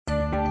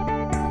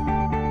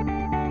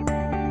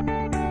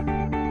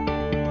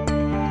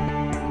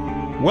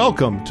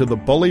Welcome to the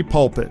Bully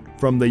Pulpit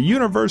from the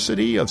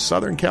University of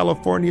Southern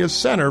California's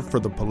Center for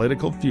the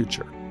Political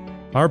Future.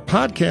 Our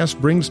podcast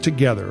brings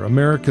together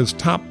America's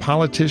top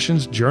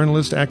politicians,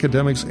 journalists,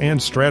 academics,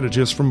 and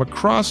strategists from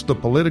across the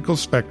political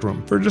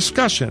spectrum for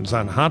discussions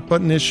on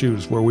hot-button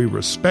issues where we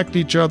respect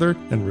each other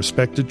and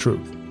respect the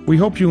truth. We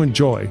hope you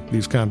enjoy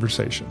these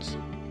conversations.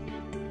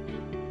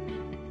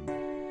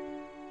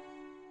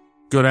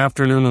 Good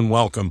afternoon and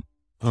welcome.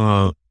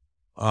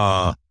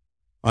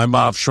 I'm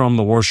Bob Shrum,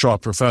 the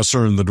Warschaw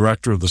Professor and the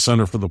Director of the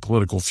Center for the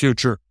Political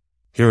Future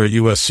here at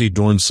USC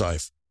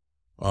Dornsife.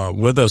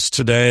 With us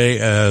today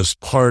as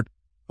part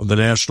of the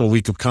National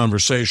Week of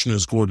Conversation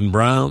is Gordon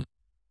Brown,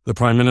 the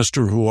Prime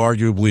Minister who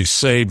arguably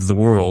saved the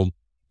world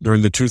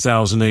during the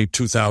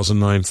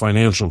 2008-2009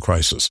 financial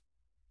crisis.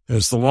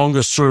 As the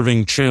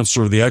longest-serving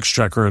Chancellor of the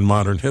Exchequer in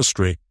modern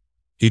history,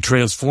 he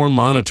transformed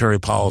monetary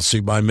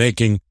policy by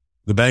making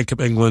the Bank of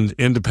England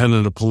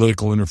independent of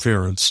political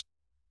interference,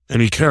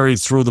 and he carried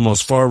through the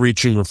most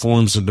far-reaching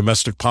reforms in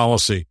domestic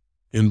policy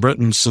in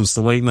Britain since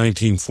the late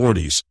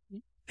 1940s,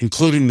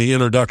 including the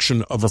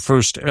introduction of a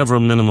first-ever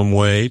minimum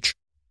wage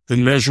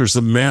and measures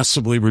that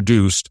massively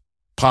reduced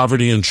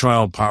poverty and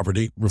child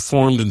poverty,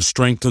 reformed and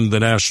strengthened the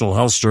National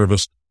Health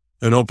Service,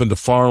 and opened a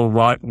far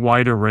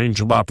wider range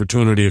of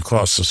opportunity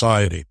across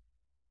society.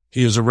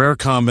 He is a rare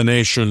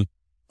combination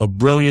of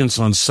brilliance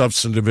on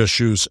substantive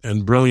issues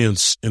and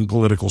brilliance in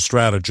political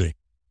strategy.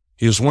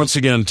 He is once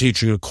again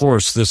teaching a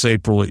course this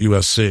April at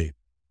USC.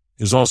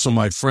 He is also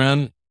my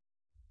friend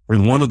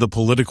and one of the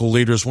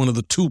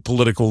two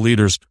political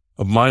leaders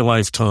of my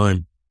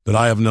lifetime that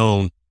I have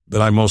known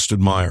that I most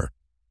admire.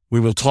 We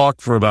will talk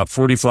for about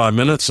 45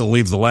 minutes and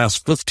leave the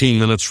last 15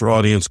 minutes for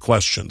audience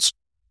questions.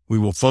 We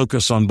will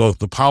focus on both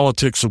the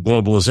politics of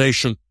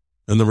globalization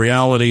and the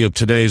reality of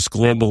today's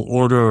global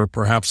order, or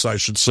perhaps I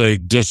should say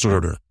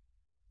disorder.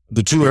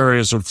 The two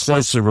areas are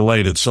closely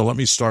related, so let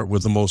me start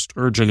with the most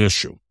urgent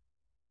issue.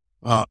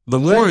 The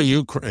war in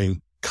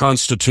Ukraine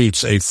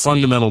constitutes a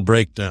fundamental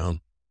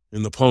breakdown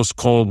in the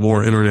post-Cold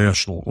War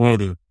international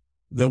order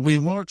that we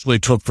largely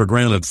took for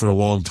granted for a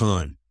long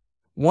time.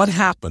 What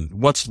happened?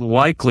 What's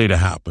likely to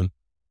happen?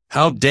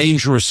 How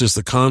dangerous is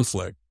the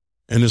conflict?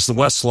 And is the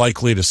West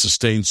likely to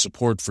sustain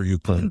support for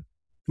Ukraine?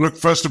 Look,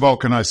 first of all,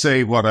 can I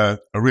say what a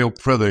real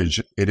privilege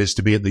it is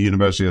to be at the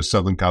University of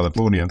Southern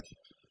California,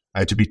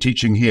 to be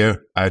teaching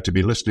here, to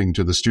be listening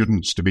to the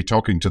students, to be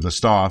talking to the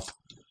staff.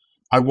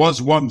 I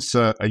was once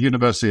a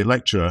university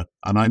lecturer,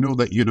 and I know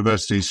that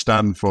universities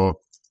stand for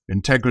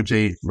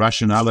integrity,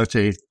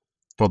 rationality,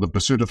 for the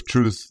pursuit of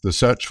truth, the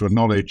search for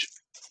knowledge,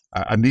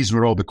 and these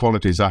were all the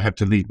qualities I had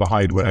to leave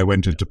behind when I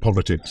went into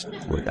politics.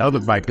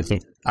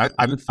 And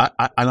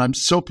I'm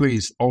so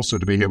pleased also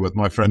to be here with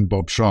my friend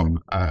Bob Shrum.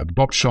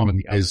 Bob Shrum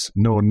is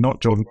known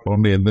not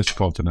only in this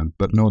continent,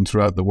 but known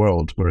throughout the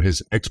world for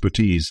his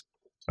expertise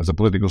as a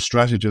political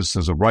strategist,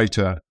 as a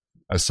writer,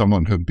 as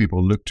someone whom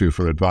people look to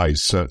for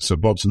advice. So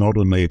Bob's not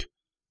only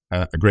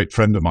a great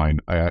friend of mine,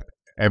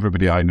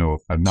 everybody I know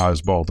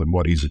admires Bob and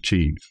what he's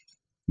achieved.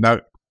 Now,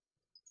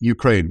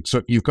 Ukraine.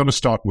 So you've got to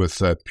start with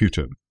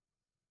Putin.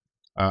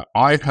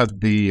 I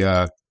had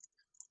the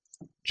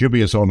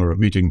dubious honor of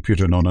meeting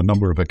Putin on a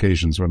number of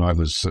occasions when I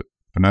was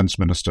finance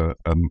minister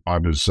and I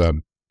was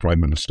prime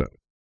minister.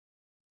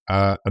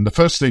 And the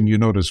first thing you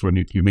notice when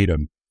you meet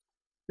him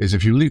is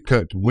if you look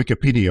at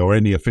Wikipedia or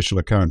any official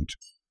account,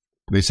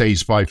 they say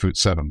he's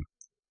 5'7".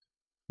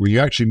 When you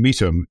actually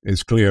meet him,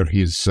 it's clear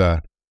he's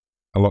a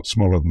lot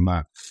smaller than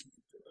that.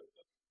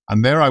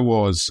 And there I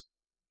was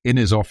in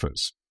his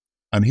office,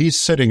 and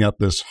he's sitting at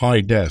this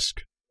high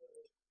desk,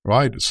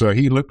 right? So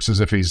he looks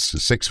as if he's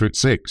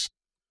 6'6".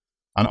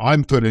 And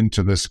I'm put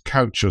into this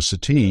couch or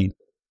settee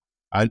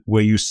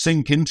where you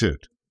sink into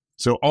it.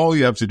 So all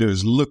you have to do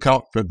is look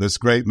up at this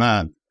great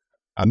man.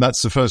 And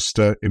that's the first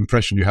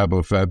impression you have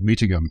of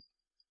meeting him.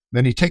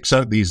 Then he takes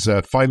out these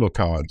philo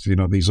cards,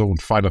 these old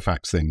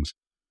filofax things.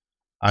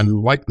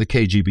 And like the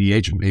KGB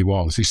agent he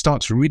was, he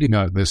starts reading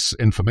out this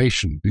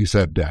information. He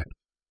said,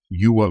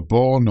 you were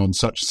born on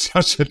such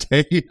a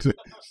date,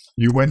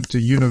 you went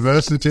to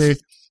university,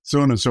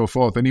 so on and so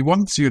forth. And he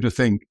wants you to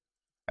think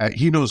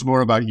he knows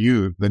more about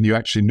you than you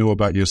actually know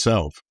about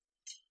yourself.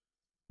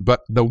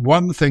 But the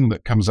one thing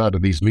that comes out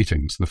of these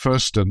meetings, the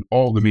first and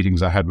all the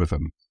meetings I had with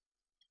him,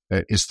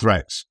 is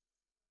threats.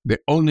 The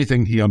only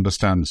thing he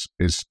understands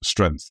is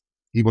strength.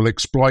 He will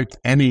exploit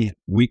any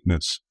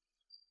weakness.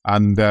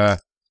 And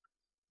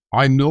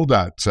I know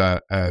that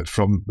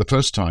from the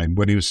first time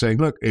when he was saying,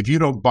 look, if you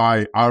don't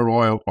buy our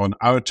oil on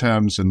our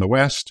terms in the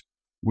West,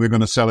 we're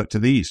going to sell it to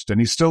the East.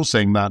 And he's still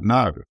saying that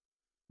now.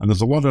 And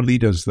there's a lot of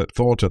leaders that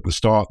thought at the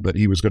start that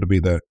he was going to be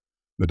the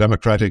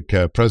Democratic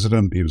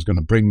president, he was going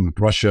to bring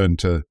Russia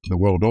into the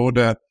world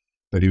order,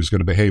 that he was going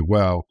to behave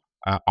well.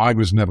 I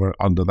was never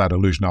under that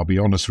illusion, I'll be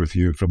honest with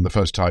you, from the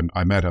first time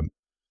I met him.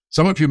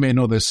 Some of you may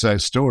know this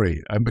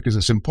story, because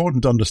it's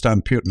important to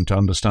understand Putin to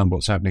understand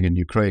what's happening in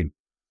Ukraine.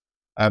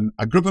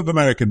 A group of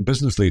American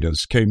business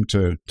leaders came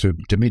to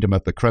meet him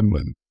at the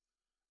Kremlin,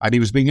 And he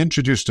was being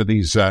introduced to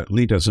these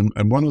leaders, and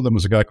one of them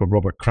was a guy called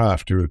Robert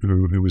Kraft,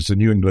 who was the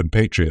New England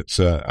Patriots,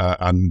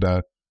 and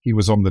he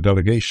was on the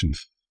delegation.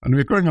 And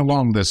we were going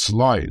along this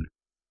line,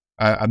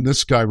 and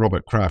this guy,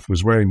 Robert Kraft,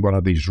 was wearing one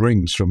of these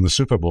rings from the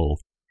Super Bowl.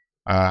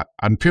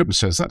 And Putin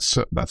says,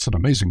 that's an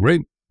amazing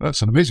ring.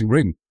 That's an amazing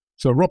ring.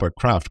 So Robert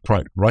Kraft,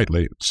 quite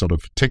rightly, sort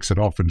of takes it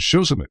off and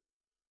shows him it.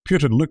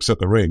 Putin looks at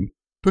the ring,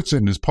 puts it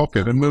in his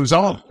pocket, and moves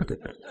on.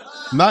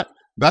 And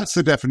that's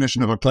the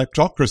definition of a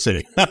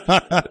kleptocracy.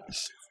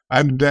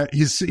 And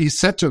he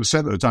said to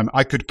himself at the time,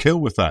 I could kill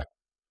with that.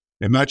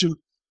 Imagine.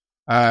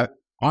 I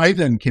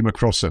then came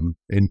across him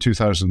in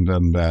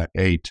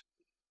 2008.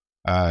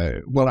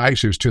 Well,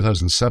 actually, it was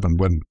 2007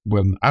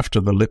 when after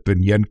the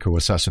Litvinenko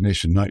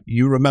assassination. Now,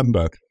 you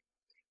remember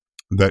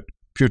that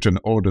Putin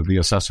ordered the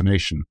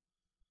assassination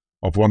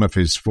of one of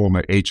his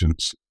former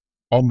agents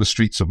on the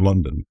streets of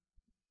London.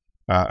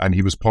 And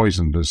he was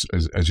poisoned,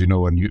 as you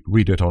know, and you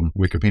read it on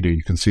Wikipedia,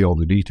 you can see all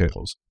the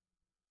details.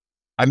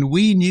 And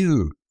we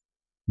knew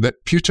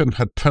that Putin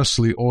had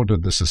personally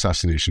ordered this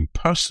assassination,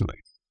 personally.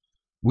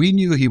 We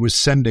knew he was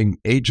sending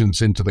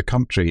agents into the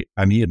country,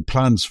 and he had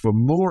plans for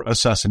more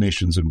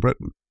assassinations in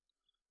Britain.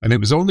 And it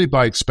was only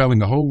by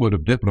expelling a whole load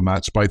of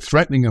diplomats, by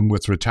threatening them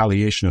with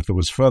retaliation if there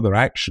was further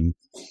action,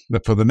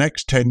 that for the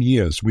next 10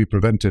 years we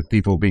prevented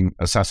people being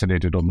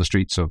assassinated on the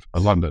streets of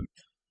London.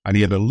 And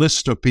he had a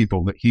list of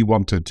people that he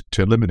wanted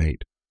to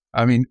eliminate.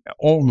 I mean,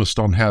 almost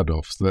unheard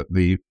of that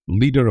the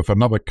leader of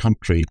another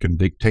country can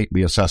dictate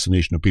the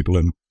assassination of people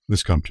in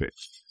this country.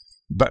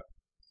 But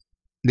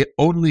the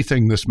only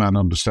thing this man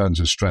understands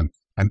is strength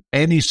and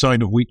any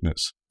sign of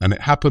weakness. And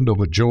it happened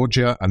over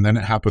Georgia, and then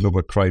it happened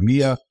over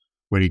Crimea,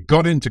 where he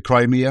got into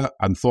Crimea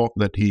and thought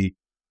that he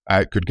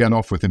could get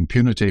off with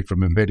impunity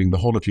from invading the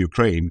whole of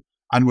Ukraine,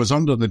 and was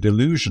under the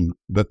delusion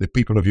that the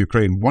people of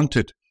Ukraine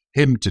wanted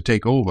him to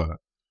take over.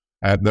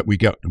 That we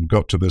got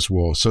to this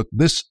war. So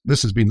this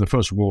has been the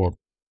first war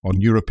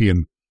on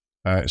European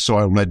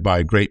soil led by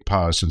a great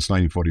power since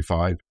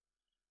 1945.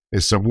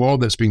 It's a war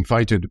that's been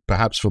fighted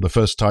perhaps for the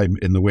first time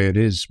in the way it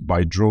is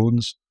by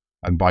drones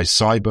and by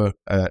cyber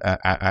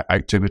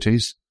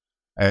activities.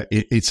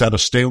 It's at a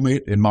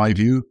stalemate, in my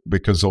view,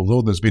 because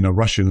although there's been a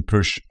Russian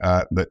push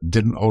that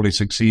didn't wholly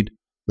succeed,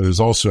 there is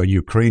also a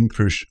Ukraine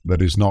push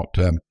that is not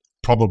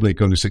probably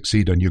going to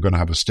succeed, and you're going to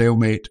have a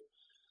stalemate.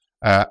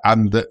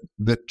 And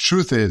the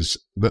truth is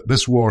that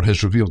this war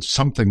has revealed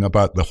something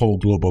about the whole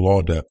global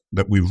order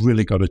that we've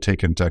really got to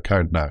take into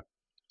account now,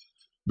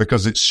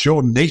 because it's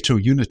shown NATO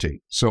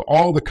unity. So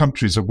all the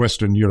countries of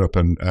Western Europe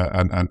and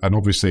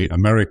obviously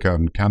America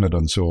and Canada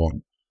and so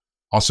on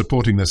are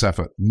supporting this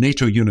effort.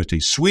 NATO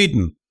unity.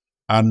 Sweden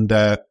and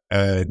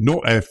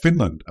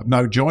Finland have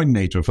now joined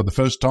NATO for the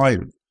first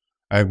time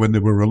when they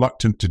were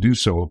reluctant to do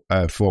so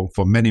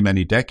for many,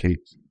 many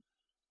decades.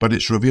 But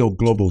it's revealed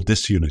global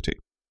disunity.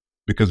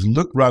 Because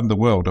look around the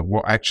world at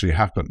what actually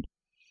happened.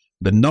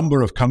 The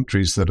number of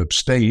countries that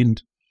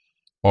abstained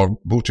or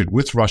voted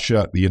with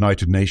Russia at the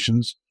United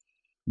Nations,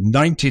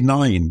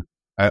 99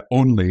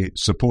 only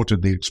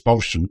supported the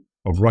expulsion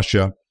of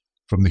Russia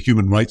from the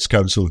Human Rights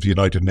Council of the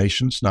United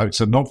Nations. Now,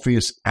 it's an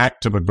obvious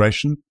act of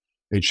aggression.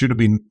 It should have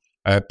been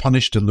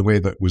punished in the way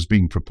that was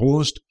being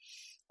proposed.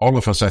 All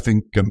of us, I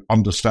think, can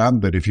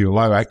understand that if you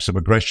allow acts of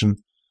aggression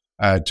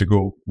to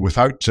go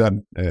without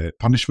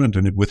punishment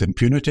and with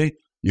impunity,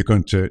 you're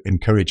going to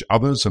encourage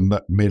others, and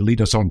that may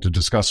lead us on to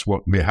discuss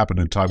what may happen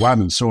in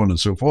Taiwan and so on and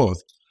so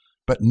forth.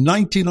 But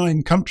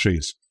 99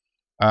 countries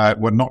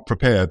were not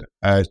prepared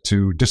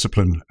to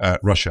discipline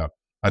Russia,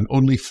 and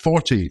only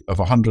 40 of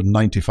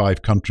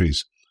 195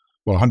 countries,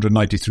 well,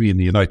 193 in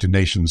the United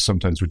Nations,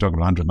 sometimes we talk about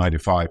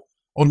 195,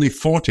 only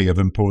 40 have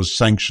imposed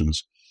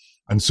sanctions.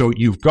 And so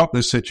you've got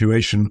this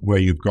situation where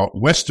you've got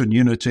Western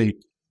unity,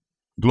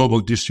 global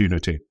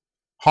disunity.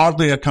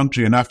 Hardly a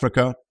country in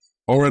Africa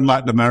or in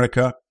Latin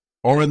America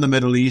or in the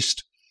Middle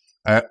East,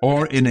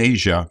 or in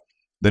Asia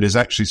that is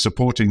actually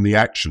supporting the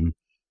action,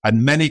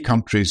 and many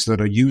countries that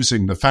are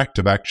using the fact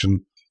of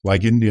action,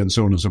 like India and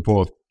so on and so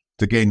forth,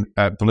 to gain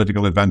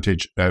political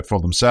advantage for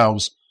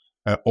themselves,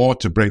 or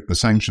to break the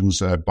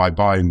sanctions by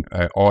buying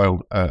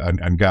oil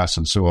and gas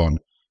and so on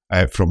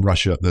from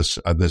Russia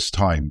at this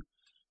time.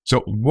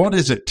 So what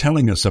is it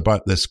telling us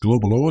about this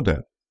global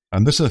order?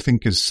 And this, I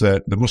think, is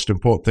the most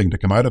important thing to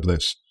come out of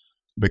this,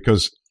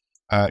 because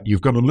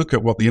you've got to look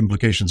at what the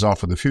implications are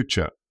for the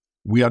future.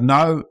 We are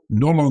now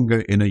no longer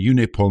in a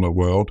unipolar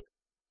world,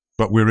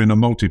 but we're in a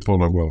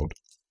multipolar world.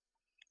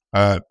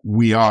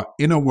 We are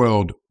in a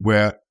world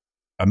where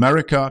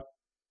America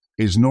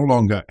is no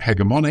longer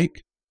hegemonic.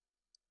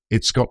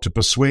 It's got to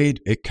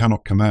persuade, it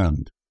cannot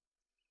command.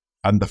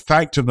 And the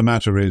fact of the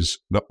matter is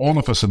that all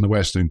of us in the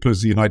West,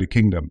 including the United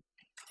Kingdom,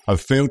 have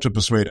failed to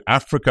persuade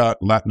Africa,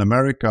 Latin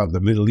America, the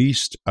Middle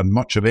East, and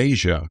much of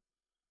Asia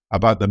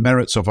about the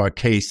merits of our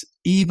case,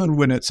 even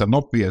when it's an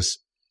obvious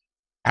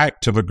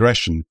act of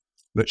aggression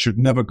that should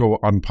never go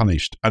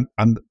unpunished.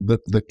 And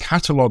the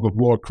catalogue of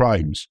war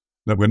crimes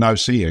that we're now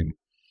seeing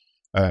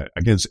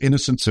against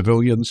innocent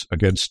civilians,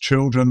 against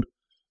children,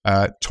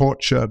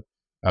 torture,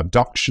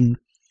 abduction,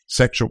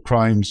 sexual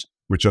crimes,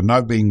 which are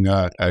now being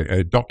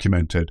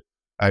documented,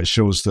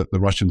 shows that the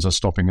Russians are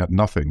stopping at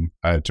nothing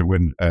to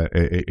win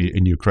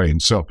in Ukraine.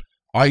 So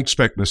I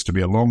expect this to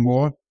be a long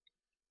war.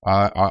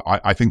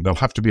 I think there'll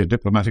have to be a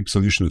diplomatic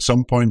solution at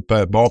some point,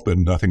 Bob,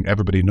 and I think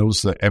everybody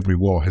knows that every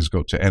war has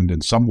got to end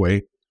in some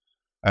way,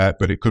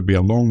 but it could be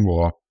a long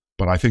war.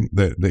 But I think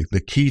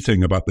the key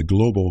thing about the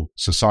global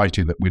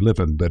society that we live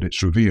in, that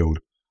it's revealed,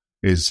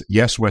 is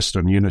yes,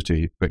 Western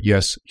unity, but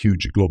yes,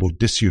 huge global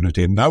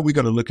disunity. And now we've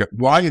got to look at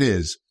why it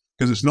is,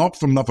 because it's not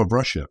from love of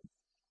Russia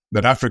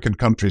that African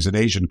countries and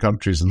Asian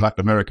countries and Latin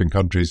American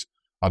countries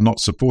are not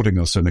supporting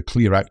us in a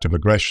clear act of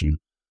aggression.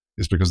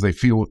 Is because they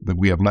feel that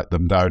we have let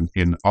them down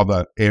in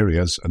other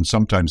areas, and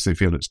sometimes they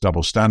feel it's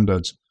double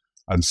standards.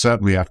 And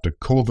certainly after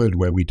COVID,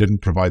 where we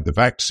didn't provide the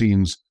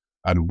vaccines,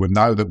 and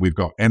now that we've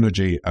got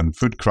energy and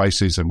food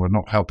crises and we're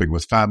not helping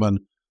with famine,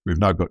 we've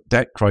now got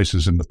debt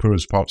crisis in the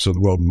poorest parts of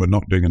the world and we're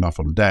not doing enough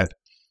on debt.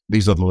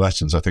 These are the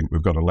lessons I think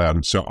we've got to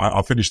learn. So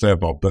I'll finish there,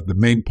 Bob. But the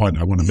main point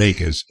I want to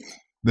make is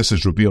this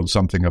has revealed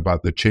something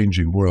about the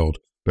changing world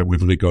that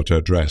we've really got to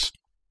address.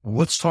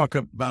 Let's talk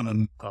about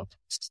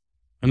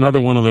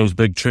another one of those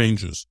big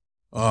changes.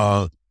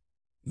 The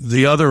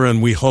other,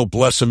 and we hope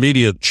less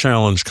immediate,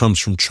 challenge comes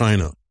from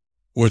China,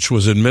 which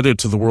was admitted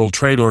to the World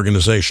Trade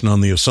Organization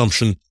on the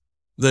assumption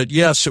that,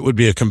 yes, it would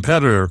be a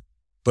competitor,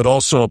 but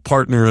also a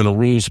partner in a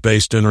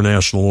rules-based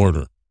international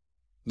order.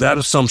 That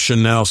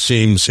assumption now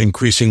seems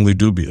increasingly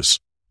dubious.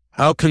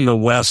 How can the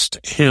West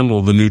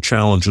handle the new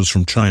challenges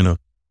from China,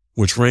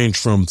 which range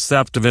from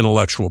theft of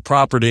intellectual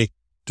property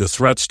to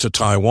threats to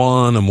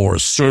Taiwan, a more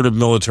assertive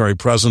military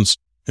presence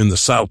in the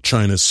South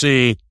China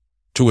Sea,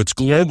 to its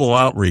global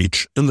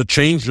outreach and the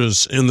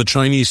changes in the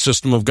Chinese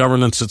system of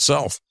governance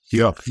itself?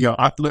 Yeah.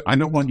 I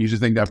don't want you to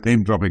think I'm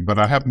name dropping, but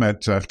I have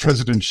met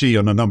President Xi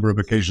on a number of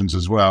occasions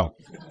as well.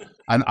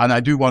 And I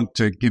do want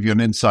to give you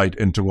an insight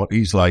into what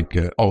he's like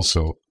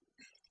also.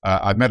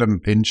 I met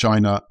him in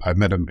China. I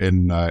met him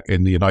in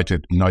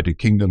the United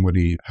Kingdom when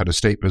he had a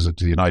state visit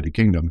to the United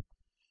Kingdom.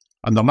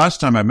 And the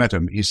last time I met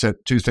him, he said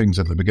two things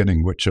at the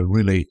beginning which are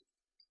really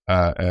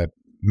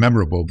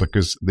memorable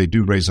because they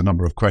do raise a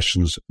number of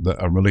questions that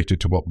are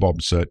related to what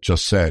Bob's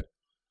just said.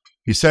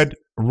 He said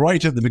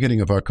right at the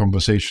beginning of our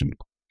conversation,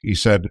 he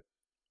said,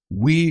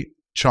 we,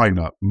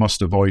 China,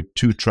 must avoid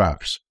two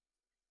traps.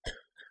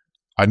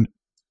 And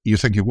you're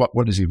thinking,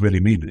 what does he really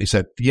mean? He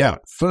said, yeah,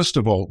 first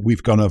of all,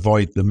 we've got to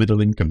avoid the middle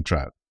income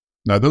trap.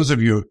 Now, those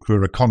of you who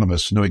are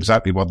economists know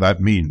exactly what that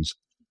means,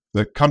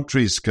 that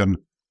countries can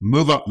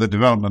move up the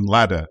development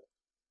ladder,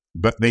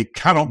 but they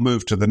cannot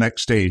move to the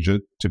next stage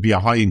to be a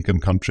high-income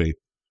country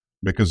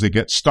because they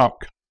get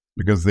stuck,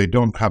 because they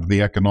don't have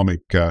the economic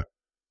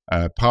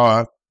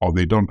power or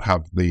they don't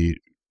have the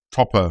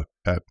proper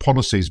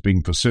policies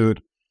being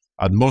pursued.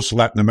 And most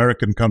Latin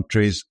American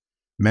countries,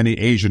 many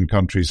Asian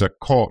countries are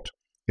caught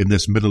in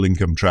this middle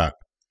income trap.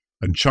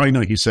 And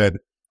China, he said,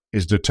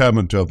 is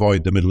determined to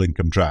avoid the middle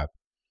income trap.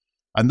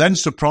 And then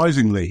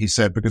surprisingly, he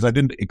said, because I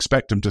didn't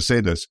expect him to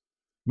say this,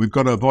 we've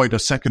got to avoid a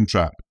second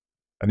trap.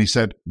 And he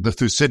said, the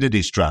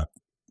Thucydides trap.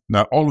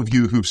 Now, all of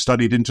you who've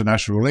studied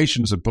international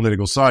relations and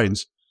political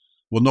science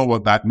will know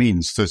what that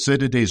means.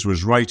 Thucydides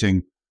was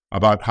writing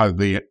about how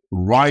the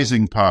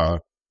rising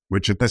power,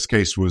 which in this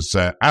case was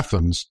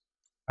Athens,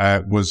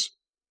 was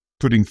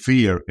putting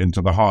fear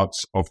into the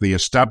hearts of the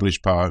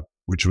established power,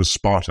 which was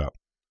Sparta.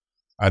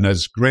 And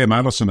as Graham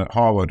Allison at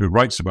Harvard, who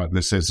writes about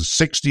this, says,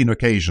 16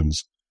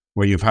 occasions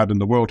where you've had in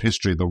the world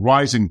history the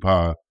rising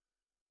power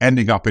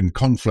ending up in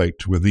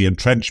conflict with the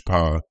entrenched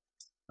power,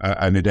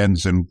 and it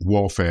ends in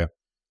warfare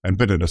and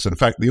bitterness. In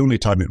fact, the only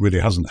time it really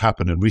hasn't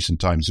happened in recent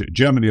times,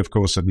 Germany, of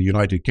course, and the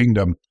United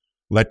Kingdom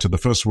led to the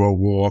First World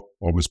War,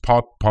 or was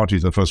party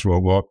to the First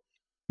World War.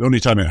 The only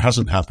time it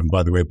hasn't happened,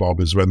 by the way, Bob,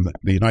 is when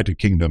the United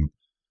Kingdom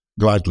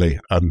gladly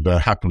and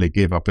happily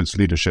gave up its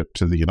leadership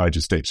to the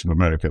United States of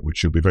America,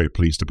 which you'll be very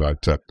pleased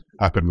about,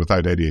 happened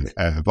without any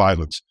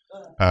violence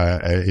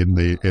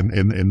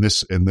in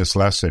this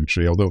last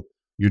century. Although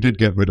you did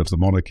get rid of the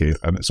monarchy,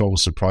 and it's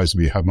always surprised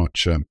me how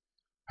much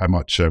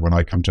when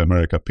I come to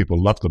America,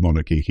 people love the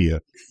monarchy here,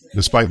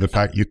 despite the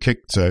fact you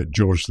kicked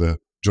George III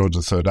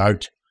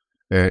out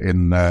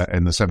in the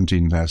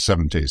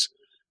 1770s.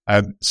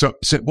 So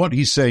what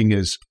he's saying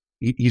is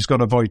he's got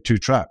to avoid two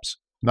traps.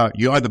 Now,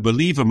 you either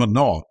believe him or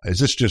not. Is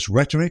this just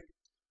rhetoric?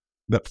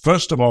 That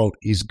first of all,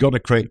 he's got to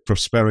create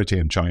prosperity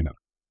in China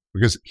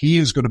because he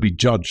is going to be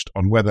judged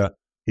on whether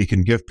he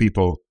can give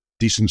people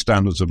decent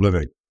standards of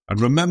living. And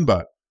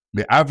remember,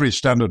 the average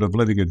standard of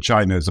living in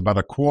China is about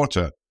a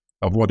quarter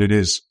of what it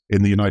is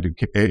in the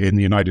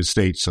United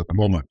States at the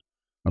moment.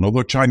 And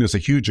although China is a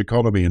huge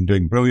economy and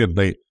doing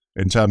brilliantly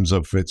in terms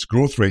of its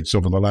growth rates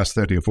over the last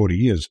 30 or 40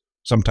 years,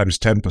 sometimes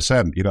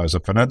 10%, as a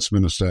finance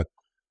minister,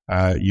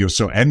 you're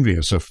so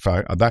envious of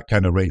that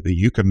kind of rate that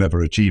you can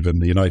never achieve in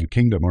the United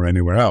Kingdom or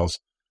anywhere else.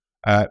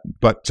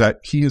 But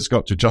he has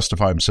got to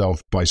justify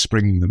himself by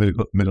springing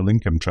the middle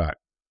income trap.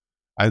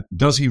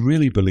 Does he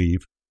really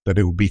believe that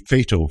it would be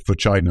fatal for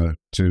China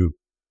to,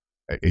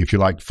 if you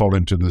like, fall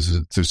into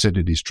the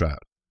Thucydides trap?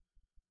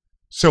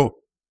 So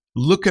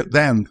look at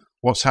then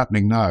what's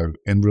happening now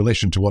in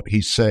relation to what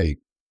he's saying.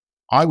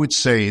 I would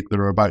say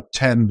there are about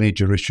 10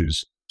 major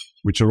issues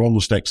which are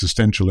almost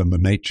existential in their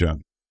nature,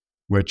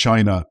 where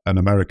China and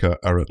America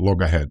are at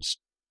loggerheads.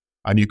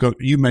 And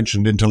you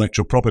mentioned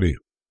intellectual property,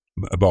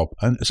 Bob.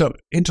 And so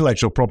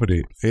intellectual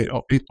property,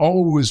 it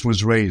always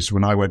was raised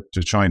when I went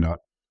to China.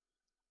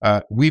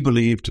 We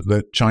believed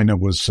that China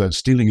was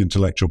stealing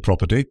intellectual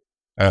property,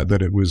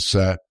 that it was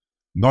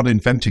not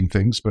inventing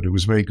things, but it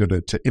was very good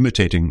at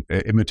imitating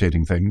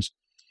things.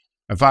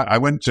 In fact, I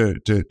went to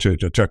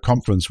a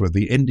conference where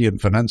the Indian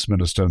finance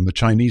minister and the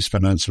Chinese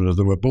finance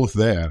minister were both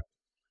there.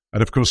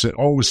 And of course, it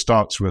always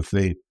starts with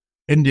the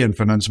Indian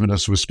finance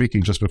minister was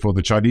speaking just before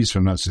the Chinese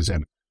finance minister.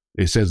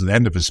 He says at the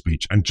end of his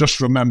speech, and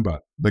just remember,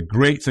 the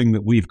great thing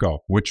that we've got,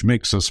 which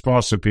makes us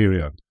far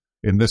superior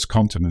in this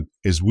continent,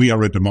 is we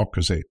are a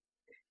democracy.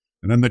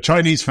 And then the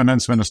Chinese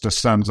finance minister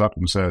stands up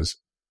and says,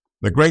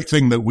 the great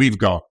thing that we've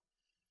got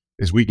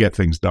is we get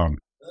things done.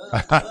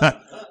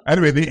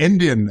 Anyway, the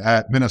Indian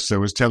minister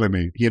was telling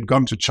me he had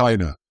gone to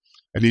China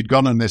and he'd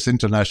gone on this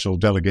international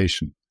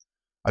delegation.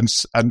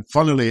 And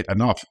funnily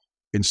enough,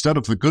 instead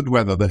of the good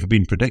weather that had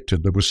been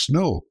predicted, there was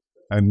snow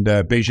in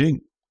Beijing.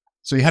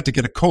 So he had to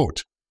get a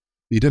coat.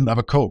 He didn't have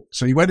a coat.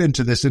 So he went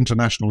into this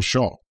international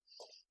shop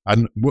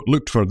and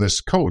looked for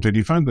this coat, and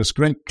he found this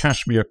great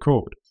cashmere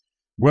coat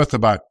worth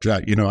about,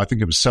 I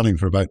think it was selling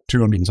for about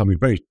 200 and something,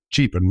 very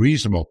cheap and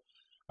reasonable.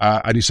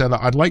 And he said,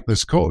 I'd like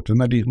this coat. And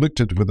then he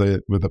looked at it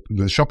with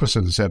the shop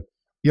assistant and said,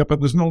 yeah, but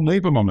there's no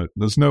label on it.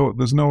 There's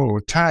no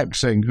tag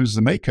saying who's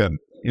the maker.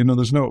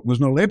 There's no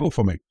label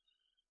for me.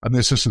 And the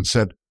assistant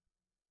said,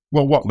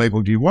 well, what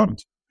label do you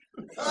want?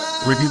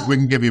 We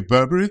can give you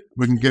Burberry,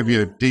 we can give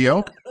you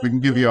Dior, we can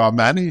give you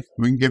Armani,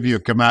 we can give you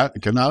Canal.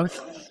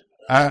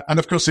 And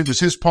of course, it was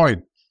his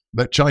point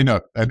that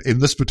China, and in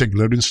this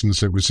particular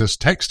instance, it was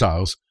just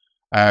textiles,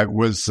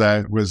 was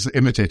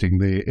imitating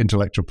the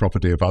intellectual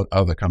property of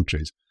other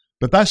countries.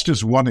 But that's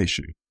just one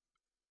issue.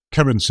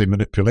 Currency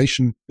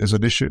manipulation is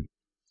an issue.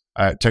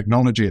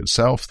 Technology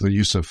itself, the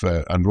use of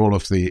and role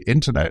of the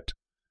internet,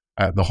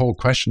 the whole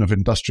question of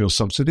industrial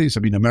subsidies. I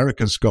mean,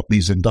 America's got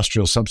these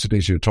industrial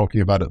subsidies you're talking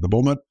about at the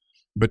moment,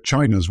 but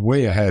China's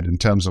way ahead in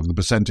terms of the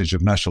percentage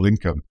of national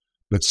income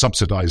that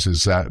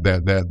subsidizes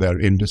their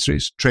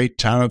industries. Trade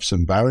tariffs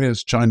and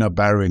barriers, China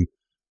barring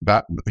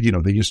that,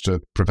 they used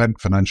to prevent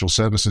financial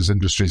services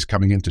industries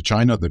coming into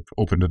China. They've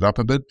opened it up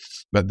a bit,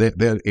 but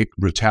they're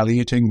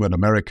retaliating when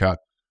America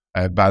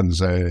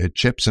bans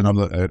chips and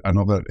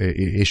other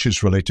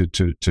issues related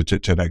to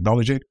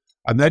technology.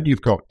 And then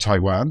you've got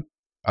Taiwan,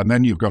 and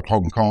then you've got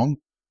Hong Kong,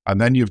 and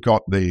then you've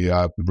got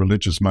the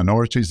religious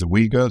minorities, the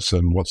Uyghurs,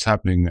 and what's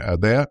happening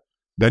there.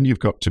 Then you've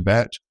got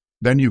Tibet.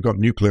 Then you've got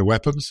nuclear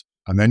weapons,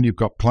 and then you've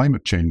got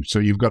climate change. So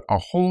you've got a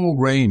whole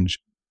range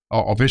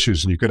of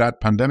issues, and you could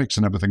add pandemics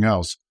and everything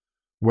else,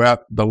 where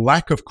the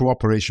lack of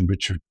cooperation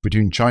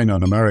between China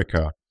and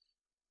America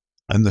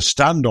and the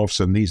standoffs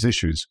in these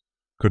issues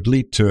could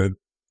lead to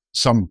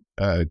some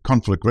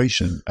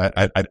conflagration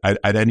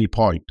at any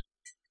point.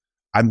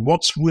 And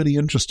what's really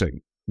interesting,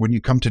 when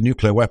you come to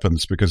nuclear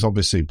weapons, because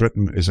obviously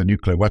Britain is a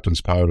nuclear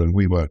weapons power and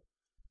we were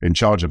in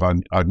charge of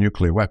our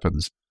nuclear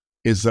weapons,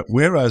 is that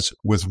whereas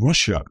with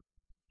Russia,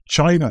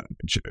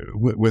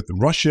 with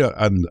Russia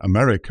and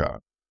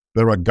America,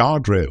 there are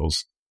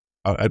guardrails,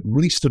 at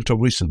least until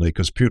recently,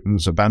 because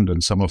Putin's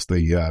abandoned some of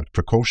the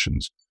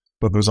precautions,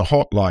 but there was a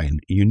hotline.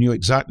 You knew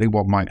exactly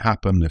what might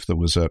happen if there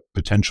was a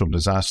potential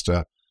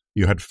disaster.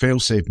 You had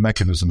fail-safe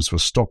mechanisms for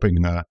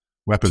stopping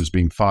weapons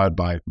being fired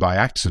by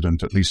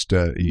accident. At least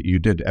you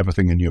did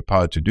everything in your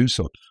power to do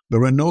so.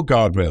 There are no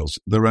guardrails.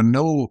 There are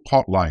no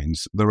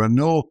hotlines. There are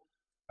no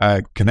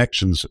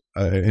connections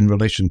in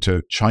relation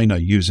to China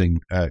using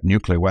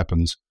nuclear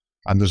weapons.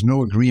 And there's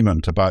no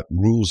agreement about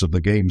rules of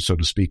the game, so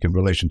to speak, in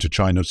relation to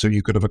China. So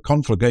you could have a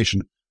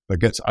conflagration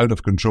that gets out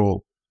of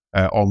control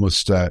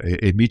almost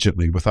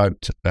immediately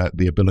without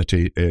the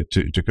ability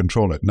to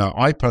control it. Now,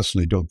 I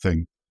personally don't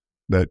think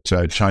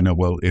that China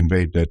will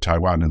invade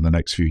Taiwan in the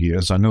next few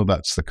years. I know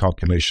that's the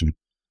calculation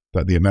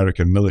that the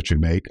American military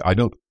make. I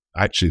don't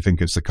actually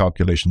think it's the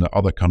calculation that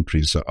other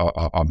countries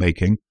are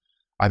making.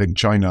 I think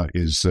China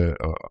is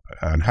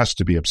and has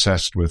to be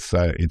obsessed with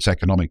its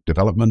economic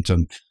development.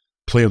 And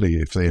clearly,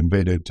 if they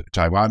invaded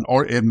Taiwan,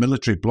 or a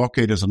military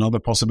blockade is another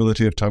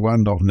possibility of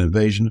Taiwan, not an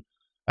invasion,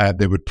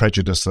 they would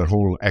prejudice their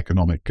whole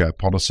economic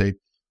policy.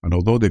 And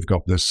although they've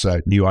got this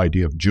new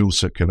idea of dual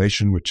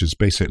circulation, which is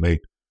basically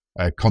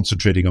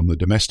concentrating on the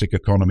domestic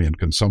economy and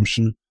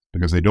consumption,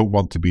 because they don't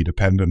want to be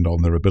dependent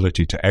on their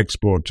ability to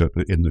export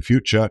in the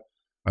future.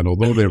 And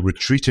although they're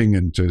retreating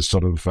into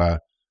sort of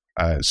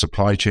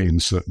supply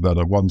chains that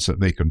are ones that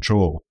they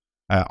control,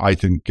 I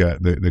think they're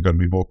going to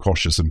be more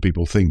cautious than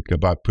people think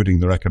about putting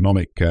their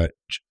economic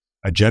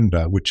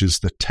agenda, which is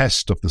the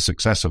test of the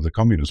success of the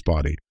Communist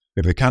Party.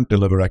 If they can't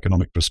deliver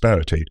economic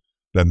prosperity,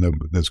 then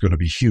there's going to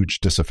be huge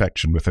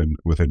disaffection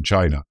within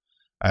China.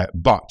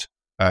 But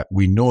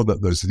we know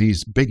that there's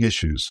these big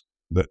issues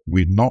that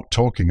we're not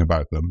talking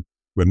about them.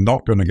 We're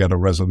not going to get a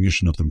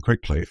resolution of them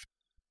quickly.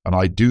 And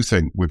I do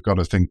think we've got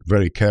to think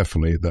very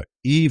carefully that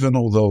even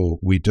although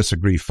we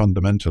disagree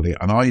fundamentally,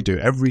 and I do,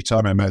 every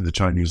time I met the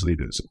Chinese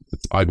leaders,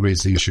 I'd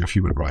raise the issue of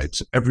human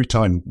rights. Every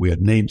time we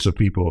had names of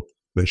people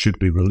that should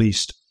be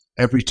released,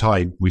 every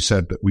time we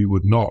said that we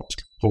would not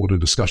hold a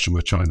discussion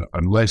with China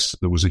unless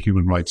there was a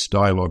human rights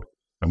dialogue,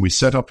 and we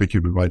set up a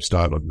human rights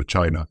dialogue with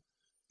China,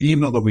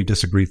 even though we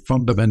disagree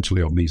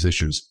fundamentally on these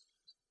issues.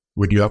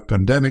 When you have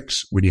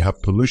pandemics, when you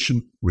have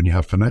pollution, when you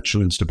have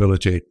financial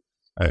instability,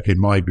 in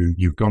my view,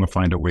 you've got to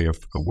find a way of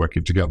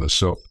working together.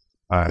 So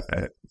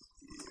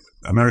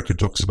America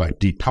talks about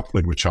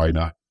decoupling with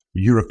China.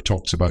 Europe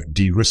talks about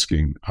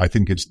de-risking. I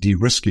think it's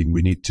de-risking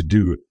we need to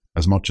do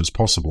as much as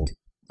possible,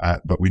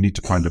 but we need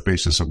to find a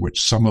basis on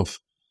which some of...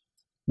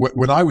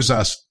 When I was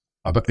asked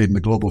about in the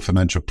global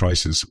financial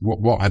crisis,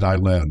 what had I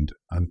learned?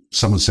 And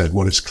someone said,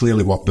 well, it's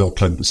clearly what Bill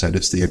Clinton said,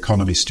 it's the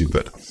economy,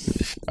 stupid.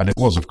 And it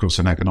was, of course,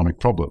 an economic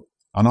problem.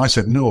 And I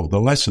said, no, the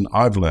lesson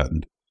I've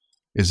learned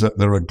is that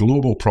there are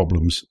global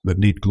problems that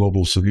need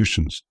global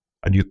solutions,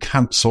 and you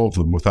can't solve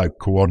them without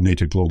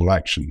coordinated global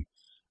action.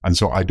 And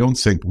so I don't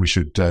think we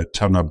should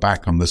turn our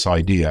back on this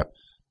idea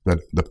that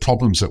the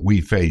problems that we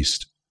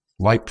faced,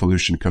 like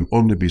pollution, can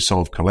only be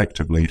solved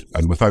collectively,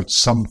 and without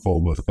some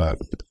form of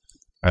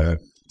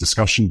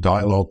discussion,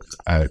 dialogue,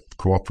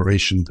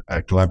 cooperation,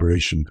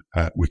 collaboration,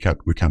 we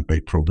can't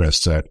make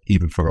progress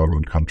even for our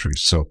own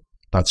countries. So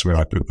that's where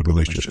I put the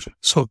relationship.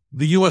 So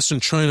the U.S.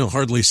 and China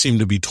hardly seem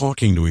to be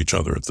talking to each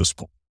other at this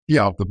point.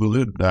 Yeah, the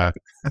balloon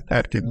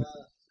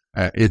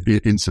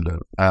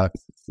incident.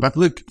 But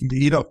look,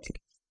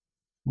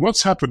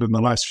 what's happened in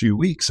the last few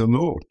weeks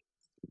alone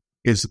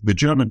is the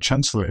German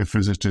Chancellor has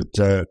visited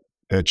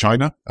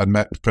China and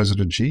met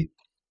President Xi.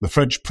 The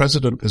French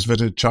President has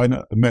visited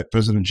China and met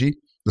President Xi.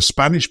 The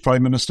Spanish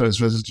Prime Minister has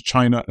visited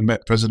China and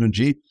met President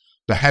Xi.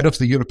 The head of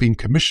the European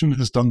Commission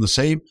has done the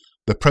same.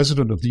 The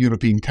President of the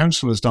European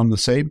Council has done the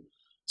same.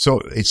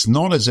 So it's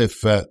not as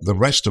if the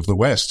rest of the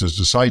West has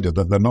decided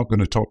that they're not going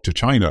to talk to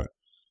China.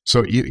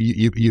 So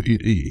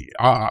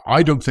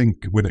I don't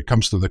think when it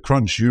comes to the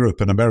crunch,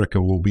 Europe and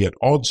America will be at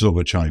odds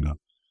over China.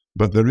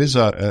 But there is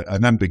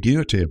an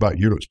ambiguity about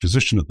Europe's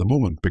position at the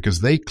moment,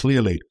 because they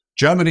clearly,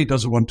 Germany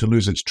doesn't want to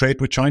lose its trade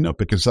with China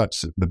because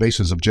that's the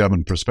basis of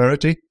German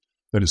prosperity,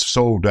 that it's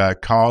sold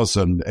cars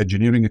and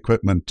engineering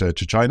equipment to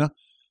China.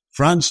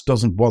 France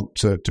doesn't want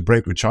to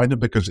break with China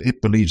because it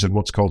believes in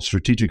what's called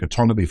strategic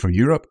autonomy for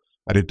Europe,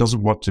 and it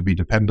doesn't want to be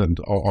dependent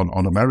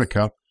on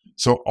America.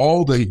 So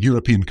all the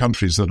European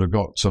countries that have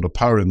got sort of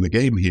power in the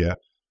game here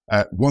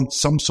want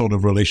some sort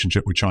of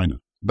relationship with China.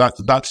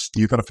 That's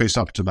you've got to face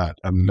up to that.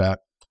 And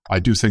I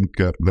do think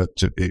that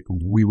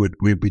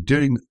we'd be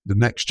doing the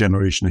next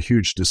generation a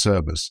huge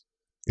disservice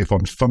if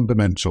on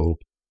fundamental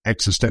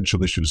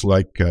existential issues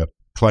like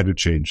climate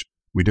change,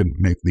 we didn't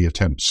make the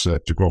attempts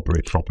to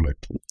cooperate properly.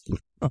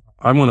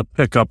 I want to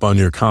pick up on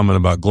your comment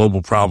about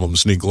global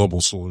problems need global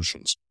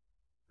solutions.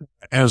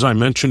 As I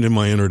mentioned in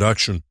my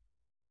introduction,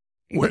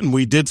 when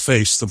we did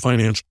face the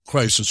financial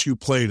crisis, you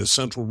played a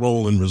central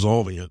role in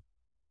resolving it.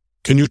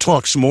 Can you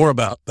talk some more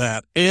about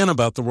that and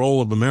about the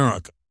role of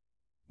America,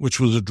 which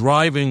was a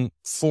driving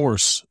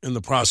force in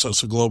the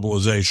process of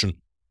globalization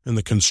and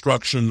the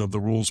construction of the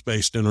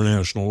rules-based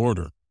international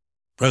order?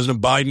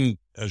 President Biden,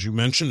 as you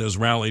mentioned, has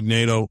rallied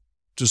NATO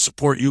to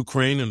support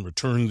Ukraine and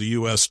return the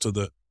U.S. to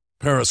the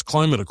Paris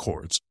Climate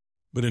Accords.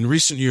 But in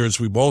recent years,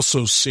 we've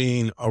also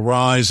seen a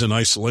rise in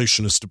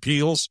isolationist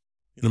appeals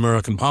in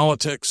American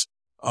politics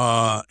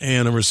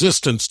and a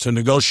resistance to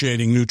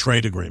negotiating new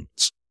trade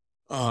agreements.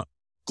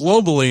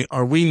 Globally,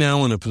 are we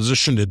now in a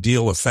position to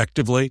deal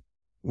effectively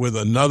with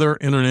another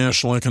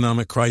international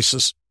economic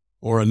crisis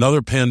or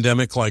another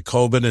pandemic like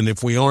COVID? And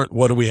if we aren't,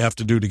 what do we have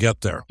to do to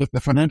get there? The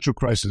financial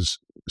crisis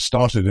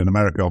started in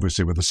America,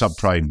 obviously, with the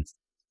subprime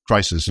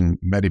crisis, and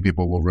many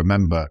people will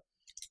remember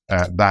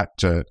that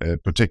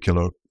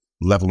particular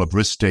level of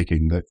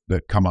risk-taking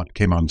that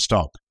came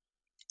unstuck.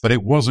 But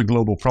it was a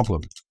global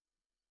problem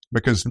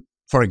because,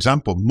 for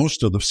example,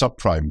 most of the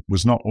subprime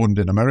was not owned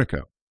in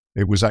America.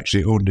 It was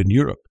actually owned in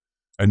Europe.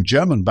 And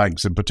German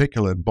banks in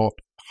particular bought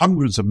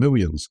hundreds of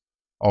millions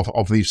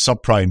of these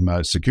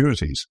subprime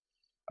securities.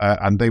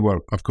 And they were,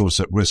 of course,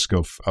 at risk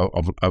of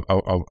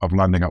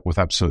landing up with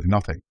absolutely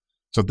nothing.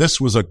 So this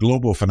was a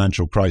global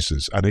financial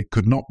crisis, and it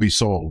could not be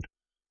solved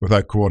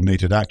without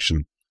coordinated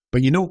action.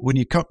 But when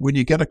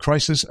you get a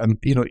crisis, and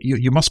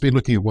you must be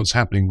looking at what's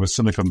happening with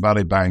Silicon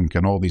Valley Bank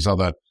and all these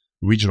other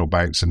regional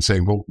banks and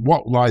saying, well,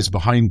 what lies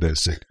behind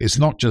this? It's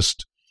not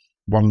just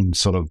one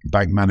sort of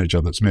bank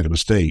manager that's made a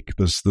mistake.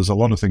 There's a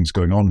lot of things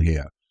going on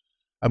here.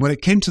 And when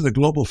it came to the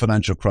global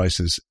financial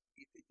crisis,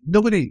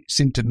 nobody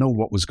seemed to know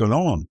what was going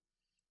on,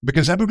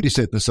 because everybody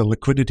said there's a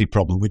liquidity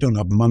problem. We don't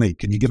have money.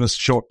 Can you give us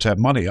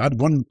short-term money? I had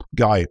one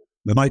guy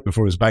the night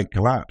before his bank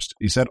collapsed.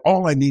 He said,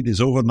 all I need is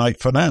overnight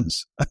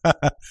finance.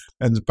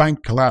 And the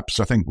bank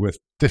collapsed, I think, with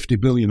 50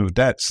 billion of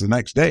debts the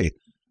next day.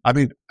 I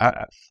mean,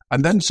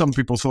 and then some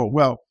people thought,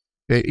 well,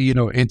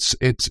 it's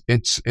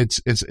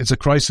a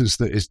crisis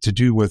that is to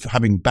do with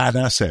having bad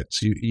assets.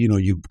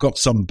 You've got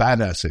some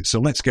bad assets, so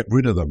let's get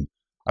rid of them.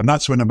 And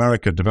that's when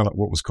America developed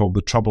what was called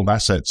the Troubled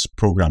Assets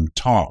Program,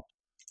 TARP,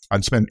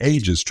 and spent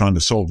ages trying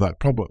to solve that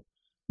problem.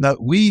 Now,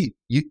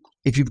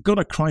 if you've got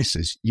a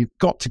crisis, you've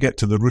got to get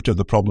to the root of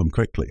the problem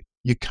quickly.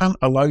 You can't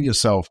allow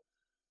yourself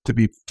to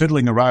be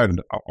fiddling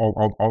around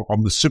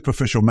on the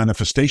superficial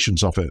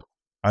manifestations of it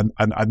and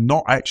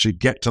not actually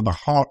get to the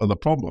heart of the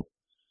problem.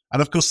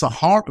 And of course, the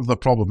heart of the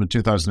problem in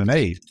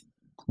 2008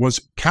 was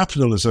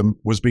capitalism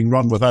was being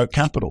run without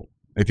capital,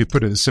 if you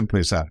put it as simply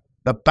as that.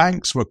 The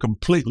banks were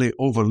completely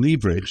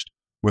over-leveraged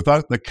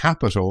without the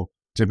capital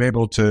to be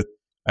able to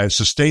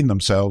sustain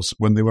themselves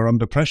when they were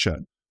under pressure.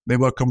 They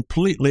were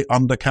completely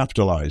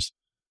undercapitalized.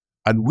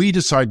 And we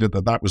decided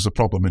that that was the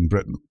problem in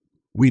Britain.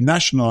 We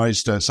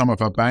nationalized some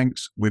of our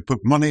banks. We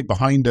put money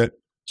behind it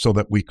so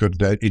that we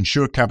could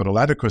ensure capital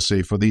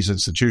adequacy for these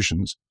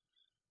institutions.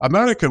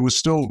 America was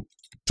still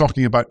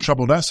talking about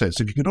troubled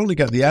assets. If you could only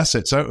get the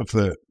assets out of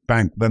the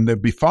bank, then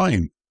they'd be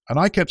fine. And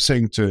I kept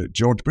saying to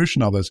George Bush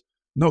and others,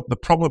 no, the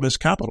problem is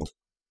capital.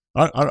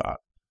 I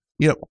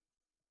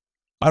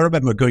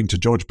remember going to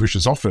George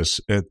Bush's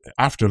office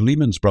after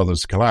Lehman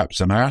Brothers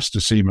collapsed, and I asked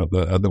to see him at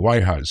the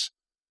White House.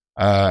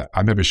 I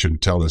maybe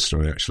shouldn't tell this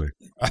story, actually.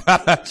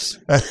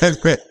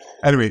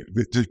 Anyway,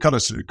 to cut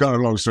a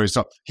long story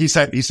short, he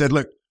said,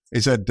 look,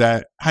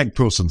 Hank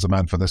Poulsen's the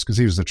man for this because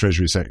he was the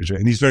Treasury Secretary,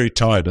 and he's very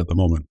tired at the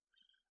moment.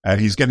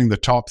 He's getting the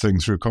TARP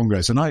thing through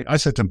Congress. And I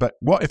said to him, but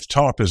what if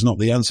TARP is not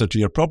the answer to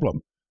your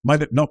problem?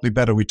 Might it not be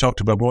better we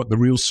talked about what the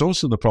real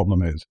source of the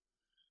problem is?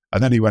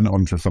 And then he went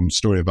on to some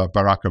story about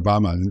Barack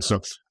Obama. And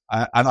so,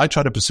 and I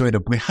tried to persuade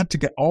him, we had to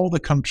get all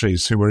the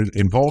countries who were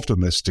involved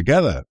in this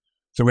together.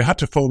 So we had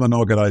to form an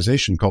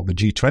organization called the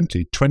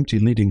G20, 20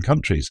 leading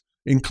countries,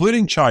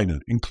 including China,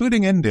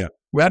 including India.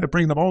 We had to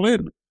bring them all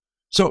in.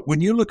 So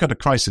when you look at a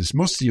crisis,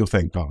 most of you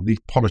think, oh, these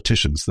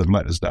politicians that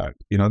let us down,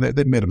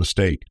 they made a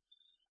mistake.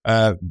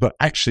 But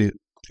actually,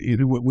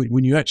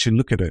 when you actually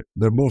look at it,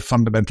 there are more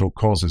fundamental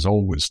causes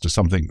always to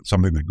something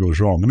that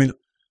goes wrong. I mean,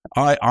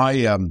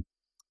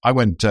 I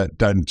went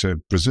down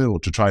to Brazil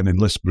to try and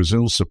enlist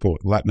Brazil's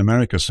support, Latin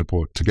America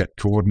support, to get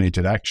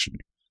coordinated action.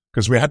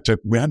 Because we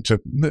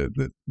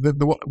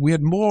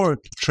had more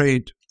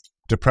trade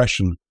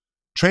depression.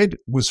 Trade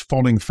was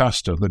falling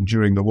faster than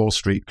during the Wall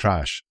Street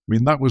crash. I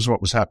mean, that was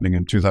what was happening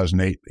in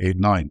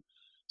 2008-9.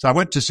 So I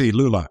went to see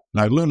Lula.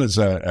 Now, Lula's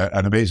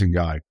an amazing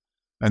guy.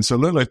 And so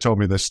Lula told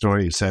me this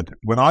story. He said,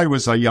 when I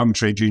was a young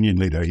trade union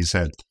leader, he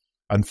said,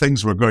 and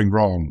things were going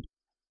wrong,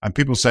 and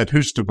people said,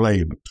 who's to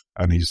blame?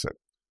 And he said,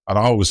 and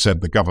I always said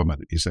the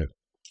government, he said.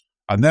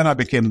 And then I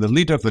became the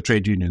leader of the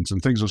trade unions,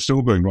 and things were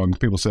still going wrong.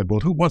 People said,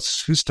 well,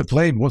 who's to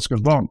blame? What's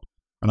going wrong?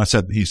 And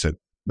he said,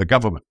 the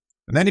government.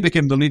 And then he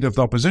became the leader of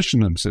the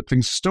opposition and said,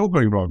 things are still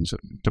going wrong. He said,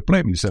 to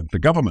blame? He said, the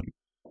government.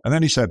 And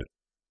then he said,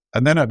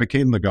 and then I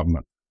became the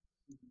government.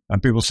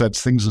 And people said,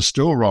 things are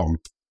still wrong.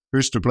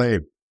 Who's to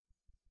blame?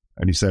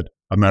 And he said,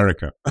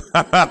 America.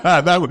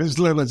 That was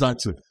Lula's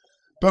answer.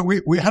 But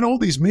we had all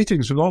these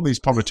meetings with all these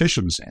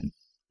politicians.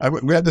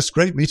 We had this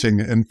great meeting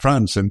in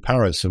France, in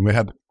Paris, and we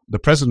had the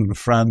president of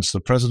France,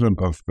 the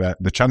president of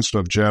the chancellor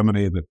of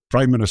Germany, the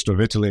prime minister of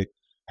Italy,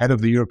 head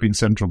of the European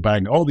Central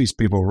Bank, all these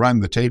people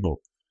around the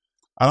table.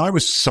 And I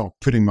was sort of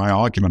putting my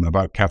argument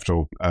about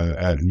capital,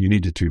 you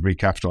needed to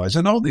recapitalize.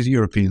 And all these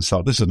Europeans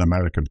thought, this is an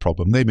American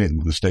problem. They made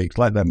mistakes.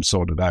 Let them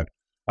sort it out.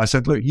 I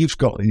said, look, you've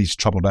got these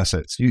troubled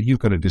assets. You've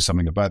got to do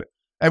something about it.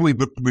 And we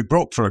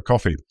broke for a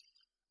coffee.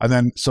 And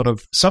then sort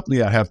of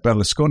suddenly I have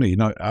Berlusconi.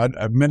 Now,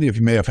 many of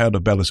you may have heard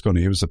of Berlusconi.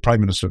 He was the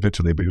prime minister of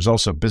Italy, but he was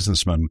also a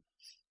businessman.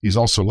 He's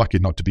also lucky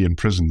not to be in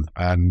prison.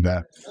 And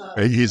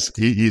he's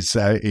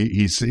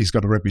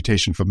got a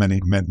reputation for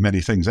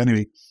many things.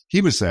 Anyway,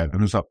 he was there.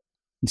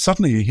 And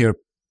suddenly you hear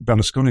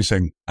Berlusconi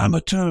saying,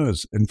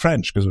 amateurs, in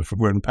French, because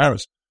we're in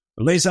Paris.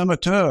 Les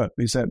amateurs,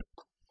 he said.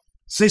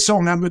 C'est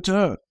son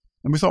amateur.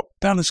 And we thought,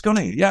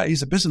 Berlusconi, yeah,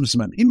 he's a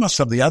businessman. He must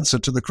have the answer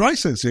to the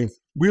crisis.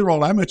 We're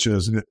all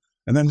amateurs.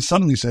 And then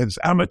suddenly he says,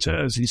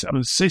 amateurs. He said,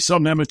 c'est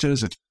son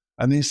amateurs.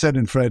 And he said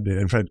in Fred,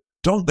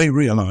 don't they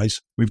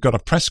realize we've got a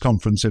press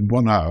conference in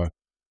 1 hour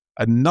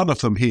and none of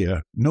them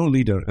here, no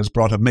leader has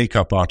brought a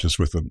makeup artist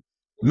with them.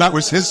 And that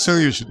was his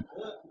solution.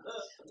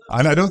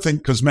 And I don't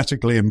think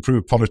cosmetically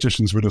improved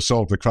politicians would have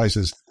solved the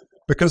crisis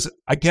because,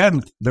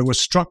 again, there were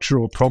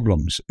structural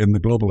problems in the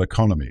global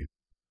economy.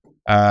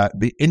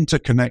 The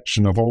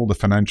interconnection of all the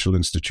financial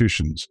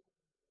institutions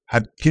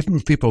had given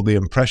people the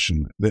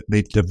impression that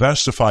they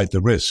diversified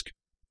the risk.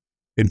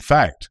 In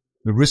fact,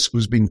 the risk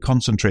was being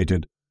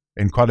concentrated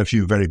in quite a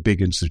few very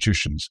big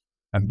institutions.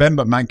 And Ben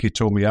Bernanke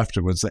told me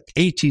afterwards that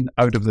 18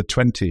 out of the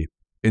 20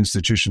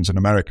 institutions in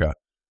America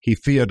he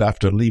feared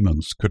after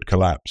Lehman's could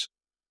collapse.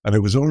 And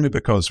it was only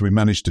because we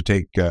managed to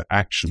take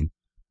action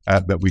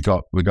that we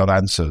got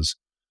answers.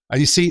 And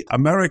you see,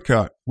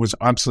 America was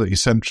absolutely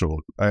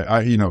central.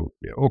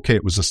 Okay,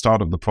 it was the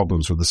start of the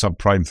problems with the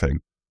subprime thing,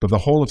 but the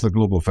whole of the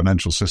global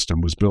financial system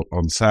was built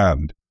on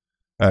sand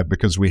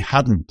because we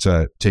hadn't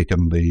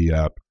taken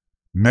the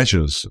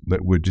measures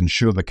that would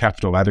ensure the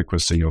capital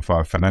adequacy of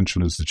our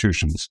financial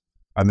institutions.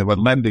 And they were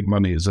lending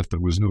money as if there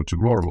was no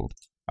tomorrow.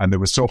 And they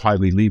were so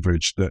highly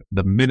leveraged that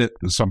the minute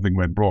that something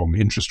went wrong,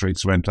 interest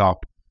rates went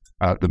up.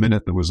 The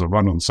minute there was a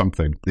run on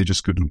something, they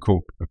just couldn't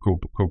cope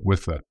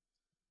with that.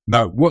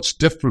 Now, what's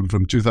different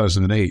from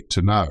 2008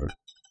 to now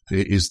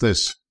is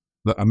this,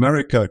 that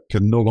America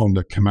can no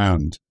longer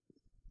command.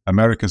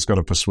 America's got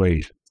to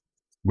persuade.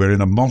 We're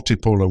in a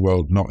multipolar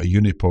world, not a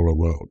unipolar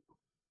world.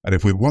 And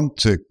if we want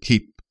to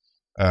keep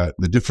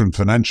the different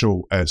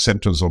financial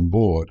centers on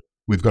board,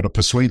 we've got to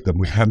persuade them.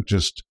 We can't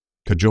just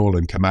cajole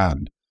and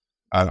command.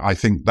 And I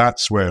think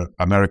that's where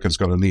America's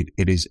got to lead.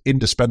 It is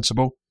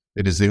indispensable.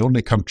 It is the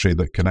only country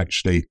that can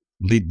actually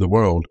lead the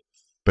world,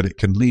 but it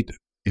can lead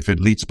if it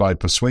leads by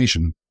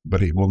persuasion,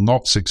 but it will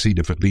not succeed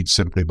if it leads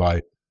simply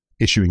by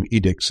issuing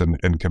edicts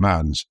and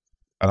commands.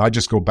 And I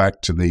just go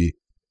back to the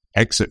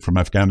exit from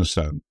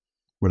Afghanistan,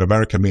 when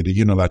America made a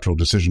unilateral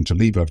decision to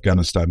leave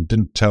Afghanistan,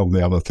 didn't tell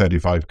the other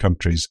 35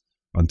 countries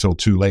until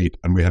too late,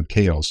 and we had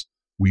chaos.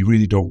 We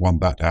really don't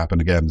want that to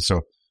happen again.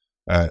 So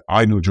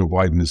I know Joe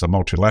Biden is a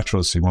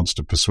multilateralist. He wants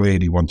to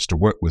persuade. He wants to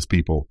work with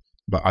people.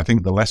 But I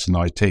think the lesson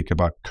I take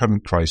about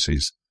current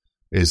crises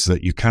is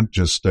that you can't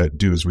just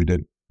do as we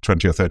did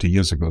 20 or 30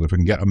 years ago. If we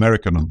can get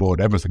America on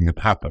board, everything can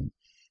happen.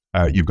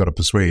 You've got to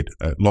persuade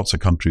lots of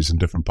countries in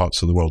different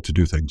parts of the world to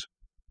do things.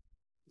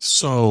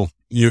 So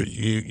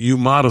you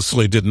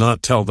modestly did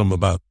not tell them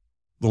about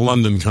the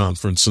London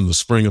conference in the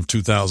spring of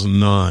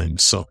 2009.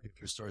 So,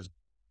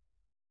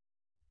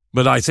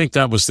 but I think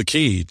that was the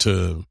key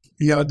to.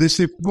 Yeah,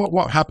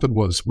 what happened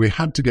was we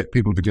had to get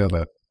people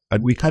together,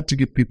 and we had to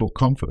give people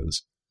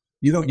confidence.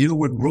 You know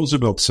what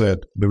Roosevelt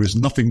said, there is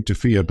nothing to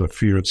fear but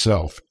fear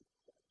itself.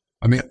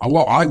 I mean,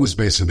 what I was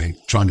basically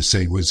trying to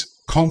say was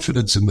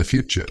confidence in the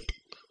future.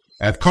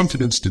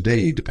 Confidence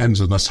today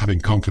depends on us having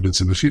confidence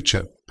in the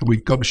future. But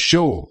we've got to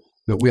show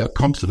that we are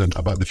confident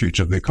about the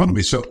future of the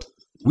economy. So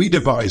we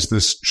devised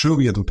this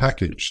trillion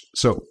package.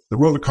 So the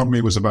world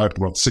economy was about,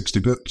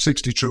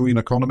 60 trillion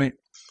economy.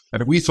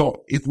 And we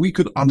thought if we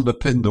could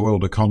underpin the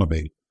world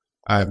economy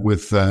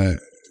with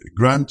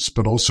grants,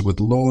 but also with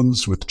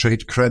loans, with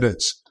trade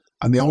credits,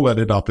 and they all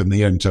added up in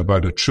the end to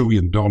about $1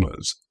 trillion,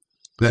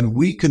 then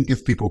we can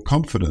give people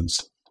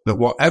confidence that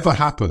whatever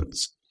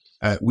happens,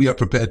 we are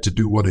prepared to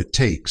do what it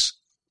takes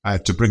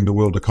to bring the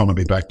world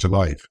economy back to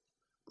life.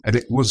 And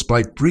it was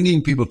by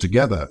bringing people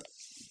together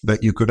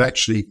that you could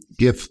actually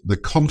give the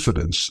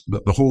confidence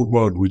that the whole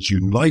world was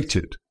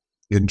united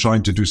in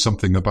trying to do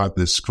something about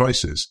this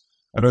crisis.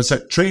 And as I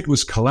said, trade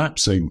was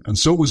collapsing and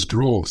so was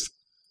growth.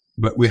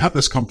 But we had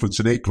this conference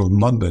in April in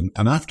London.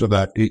 And after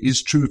that, it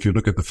is true, if you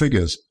look at the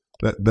figures,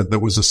 that there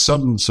was a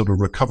sudden sort of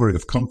recovery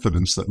of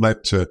confidence that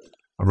led to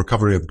a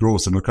recovery of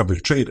growth and recovery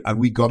of trade. And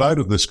we got out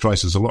of this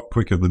crisis a lot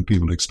quicker than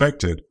people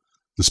expected,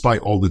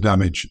 despite all the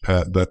damage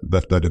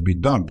that had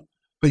been done.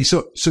 But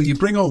so you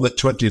bring all the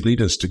 20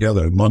 leaders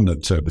together in London,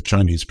 the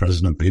Chinese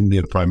president, the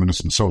Indian prime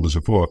minister, and so on and so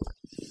forth.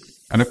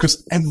 And of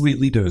course, every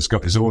leader has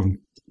got his own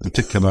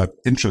particular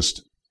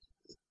interest.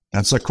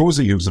 And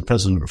Sarkozy, who was the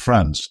president of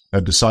France,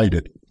 had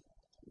decided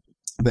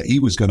that he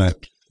was going to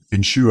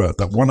ensure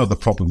that one of the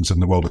problems in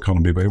the world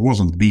economy, but it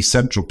wasn't the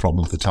central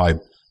problem at the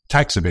time,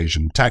 tax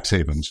evasion, tax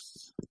havens.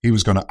 He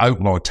was going to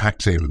outlaw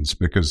tax havens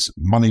because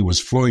money was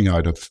flowing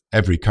out of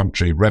every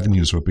country.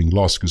 Revenues were being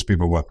lost because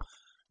people were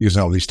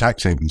using all these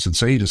tax havens. And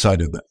so he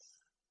decided that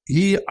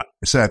he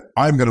said,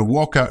 I'm going to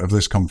walk out of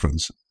this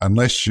conference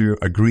unless you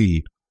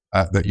agree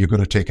that you're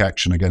going to take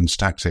action against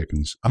tax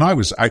havens. And I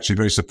was actually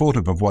very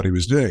supportive of what he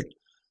was doing.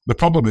 The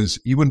problem is,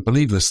 you wouldn't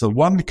believe this, the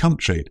one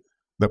country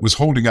that was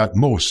holding out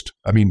most,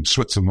 I mean,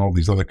 Switzerland and all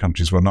these other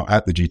countries were not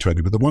at the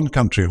G20, but the one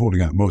country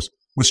holding out most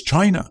was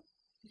China.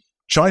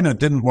 China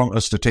didn't want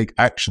us to take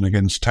action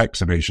against tax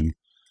evasion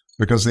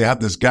because they had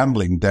this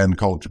gambling den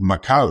called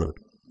Macau,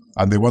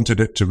 and they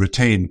wanted it to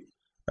retain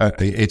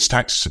its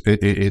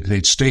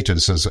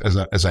status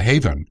as a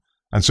haven.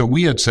 And so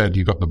we had said,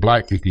 you've got the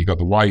black, you've got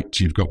the white,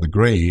 you've got the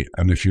grey,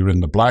 and if you're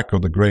in the black or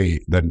the grey,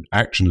 then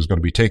action is going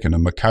to be taken.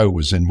 And Macau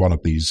was in one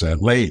of these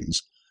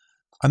lanes.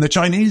 And the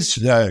Chinese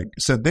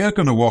said they're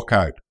going to walk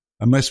out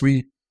unless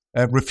we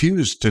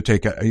refuse to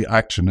take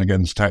action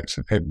against tax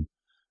haven.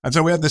 And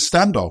so we had this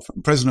standoff.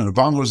 President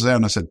Obama was there,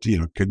 and I said,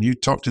 can you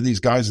talk to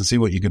these guys and see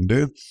what you can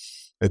do?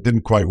 It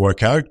didn't quite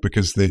work out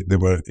because they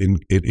were they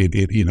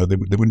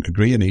wouldn't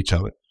agree on each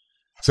other.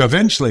 So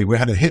eventually we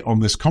had a hit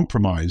on this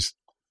compromise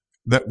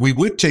that we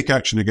would take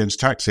action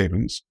against tax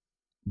havens,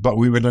 but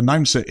we would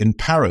announce it in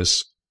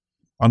Paris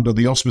under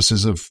the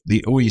auspices of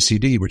the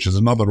OECD, which is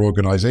another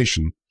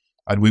organization,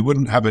 and we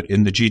wouldn't have it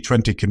in the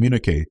G20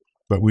 communique,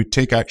 but we'd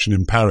take action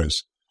in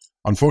Paris.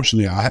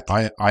 Unfortunately, I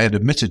had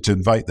omitted to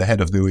invite the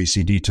head of the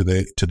OECD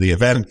to the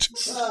event,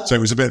 so it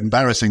was a bit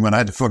embarrassing when I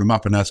had to phone him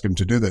up and ask him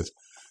to do this.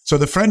 So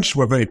the French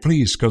were very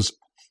pleased because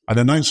an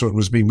announcement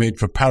was being made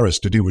for Paris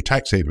to deal with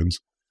tax havens,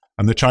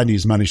 and the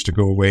Chinese managed to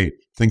go away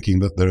thinking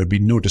that there had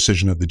been no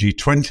decision at the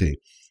G20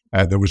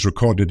 that was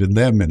recorded in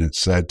their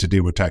minutes to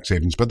deal with tax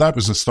havens. But that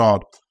was the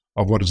start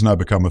of what has now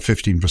become a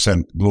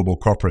 15% global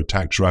corporate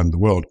tax around the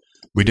world.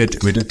 We did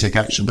take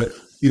action, but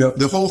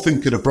the whole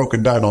thing could have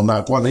broken down on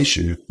that one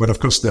issue. But of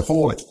course, the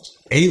whole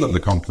aim of the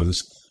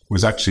conference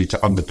was actually to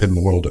underpin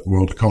the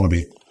world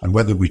economy. And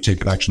whether we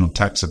take action on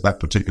tax at that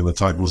particular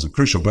time wasn't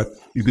crucial. But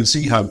you can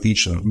see how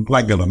each,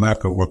 Angela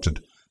Merkel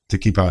wanted to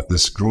keep out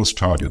this growth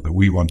target that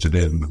we wanted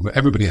in.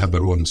 Everybody had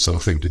their own sort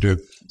of thing to do.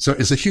 So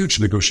it's a huge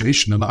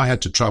negotiation. And I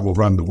had to travel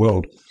around the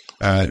world,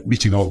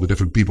 meeting all the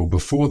different people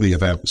before the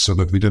event so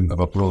that we didn't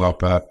have a blow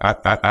up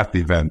at the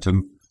event.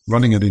 And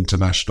running an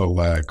international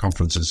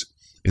conference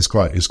is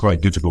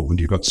quite difficult when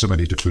you've got so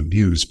many different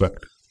views. But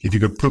if you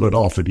can pull it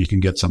off and you can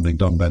get something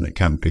done, then it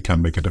can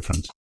make a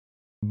difference.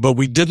 But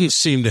we didn't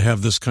seem to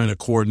have this kind of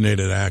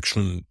coordinated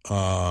action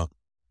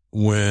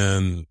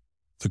when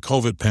the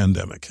COVID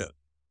pandemic hit.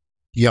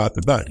 Yeah,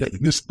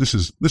 this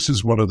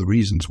is one of the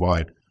reasons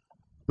why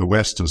the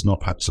West has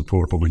not had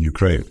support over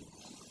Ukraine.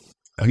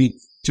 I mean,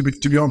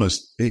 to be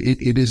honest,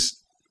 it is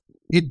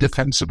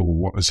indefensible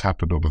what has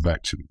happened over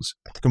vaccines.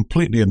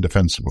 Completely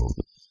indefensible.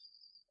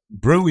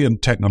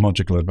 Brilliant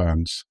technological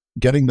advance,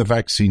 getting the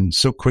vaccine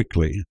so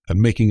quickly and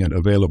making it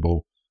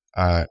available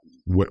where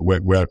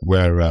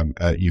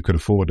you could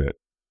afford it.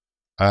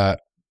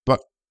 But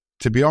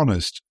to be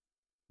honest,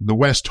 the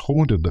West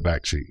hoarded the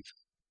vaccine.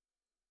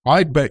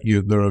 I bet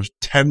you there are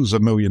tens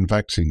of million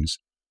vaccines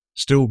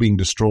still being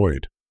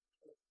destroyed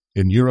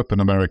in Europe and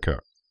America,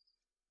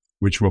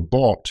 which were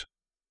bought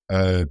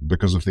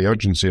because of the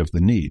urgency of the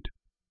need,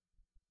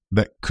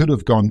 that could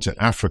have gone to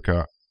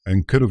Africa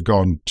and could have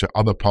gone to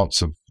other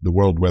parts of the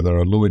world where there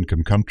are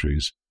low-income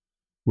countries,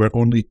 where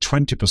only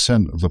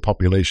 20% of the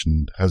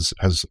population has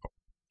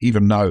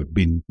even now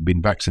been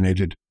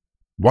vaccinated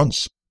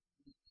once.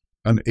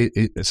 And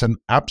it's an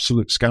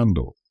absolute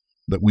scandal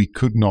that we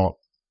could not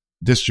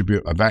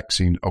distribute a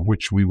vaccine of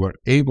which we were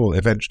able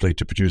eventually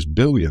to produce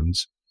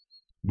billions.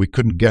 We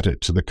couldn't get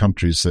it to the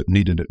countries that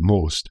needed it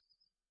most.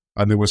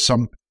 And there were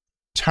some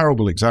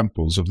terrible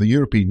examples of the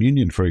European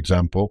Union, for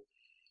example,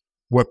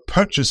 were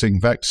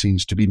purchasing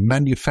vaccines to be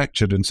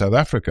manufactured in South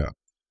Africa.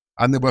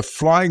 And they were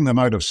flying them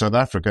out of South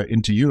Africa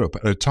into Europe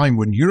at a time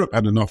when Europe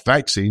had enough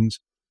vaccines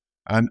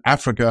and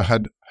Africa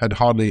had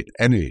hardly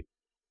any.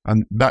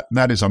 And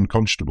that is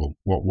unconscionable,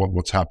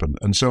 what's happened.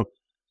 And so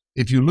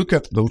if you look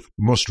at the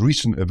most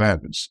recent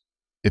events,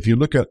 if you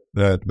look at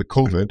the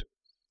COVID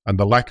and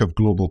the lack of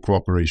global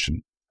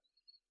cooperation,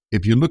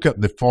 if you look at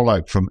the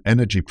fallout from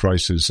energy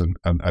prices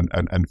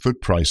and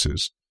food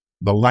prices,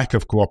 the lack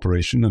of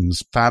cooperation, and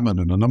there's famine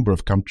in a number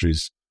of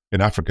countries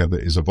in Africa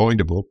that is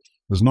avoidable,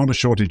 there's not a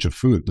shortage of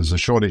food. There's a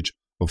shortage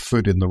of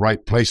food in the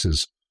right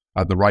places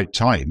at the right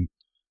time,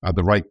 at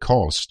the right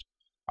cost.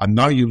 And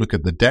now you look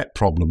at the debt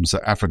problems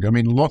that Africa, I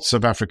mean, lots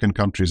of African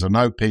countries are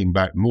now paying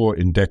back more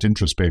in debt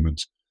interest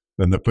payments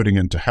than they're putting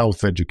into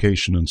health,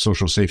 education, and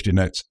social safety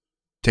nets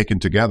taken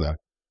together.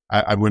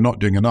 And we're not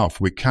doing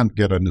enough. We can't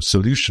get a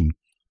solution.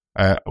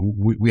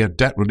 We had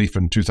debt relief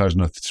in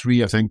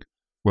 2003, I think,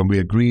 when we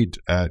agreed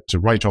to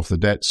write off the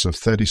debts of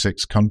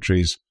 36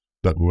 countries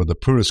that were the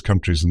poorest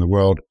countries in the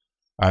world,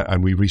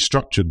 and we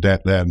restructured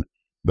debt then.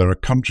 There are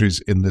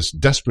countries in this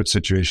desperate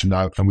situation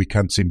now, and we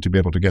can't seem to be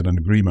able to get an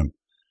agreement.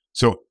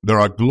 So there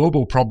are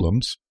global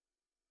problems,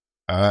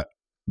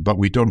 but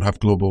we don't have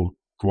global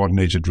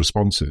coordinated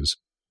responses.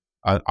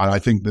 And I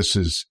think this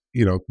is,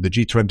 the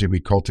G20 we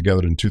called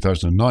together in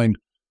 2009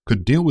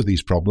 could deal with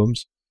these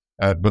problems,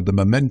 but the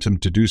momentum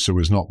to do so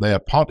is not there,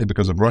 partly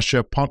because of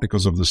Russia, partly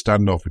because of the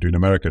standoff between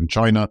America and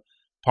China,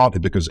 partly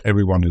because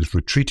everyone is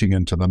retreating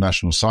into the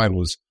national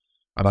silos.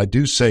 And I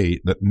do say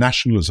that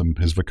nationalism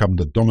has become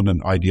the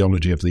dominant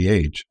ideology of the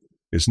age.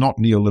 It's not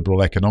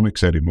neoliberal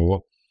economics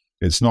anymore.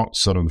 It's not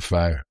sort of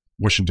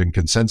Washington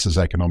consensus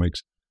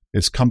economics.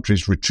 It's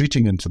countries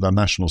retreating into their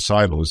national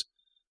silos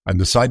and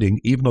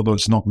deciding, even though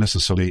it's not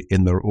necessarily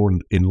in their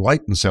own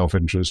enlightened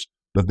self-interest,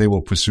 that they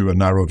will pursue a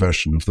narrow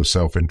version of the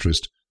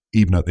self-interest,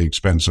 even at the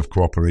expense of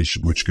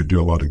cooperation, which could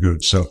do a lot of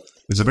good. So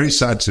it's a very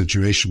sad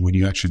situation when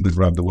you actually live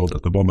around the world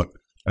at the moment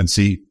and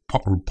see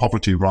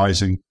poverty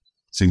rising,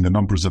 seeing the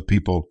numbers of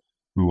people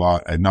who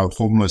are now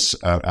homeless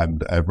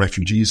and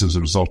refugees as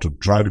a result of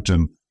drought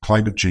and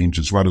climate change,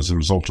 as well as a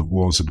result of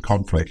wars and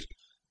conflict,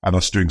 and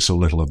us doing so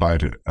little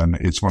about it. And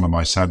it's one of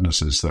my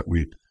sadnesses that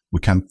we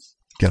can't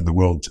get the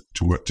world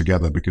to work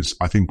together, because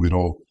I think we'd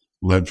all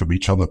learn from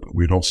each other, but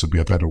we'd also be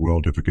a better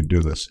world if we could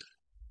do this.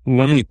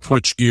 Let me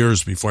switch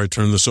gears before I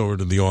turn this over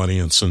to the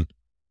audience. And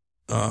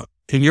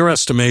in your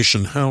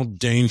estimation, how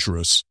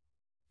dangerous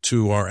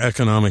to our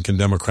economic and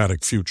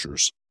democratic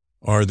futures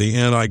are the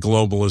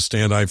anti-globalist,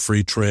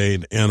 anti-free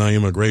trade,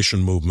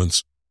 anti-immigration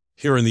movements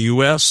here in the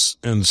U.S.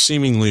 and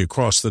seemingly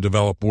across the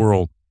developed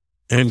world?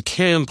 And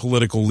can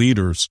political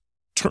leaders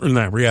turn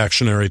that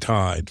reactionary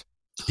tide?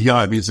 Yeah,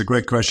 I mean, it's a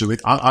great question.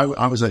 I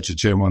was actually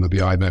chairman of one of the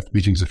IMF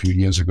meetings a few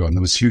years ago, and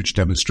there was huge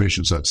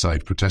demonstrations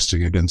outside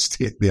protesting against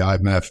the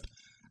IMF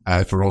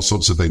for all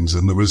sorts of things.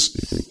 And there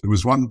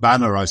was one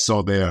banner I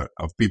saw there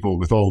of people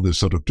with all the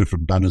sort of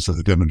different banners at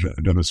the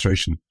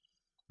demonstration.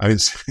 And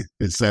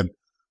it said,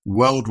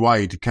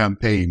 "Worldwide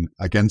Campaign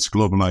Against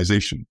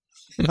Globalization."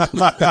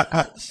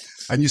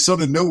 And you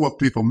sort of know what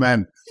people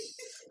meant.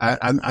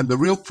 And the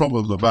real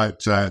problem about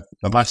the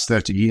last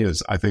 30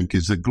 years, I think,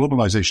 is that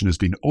globalization has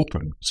been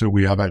open. So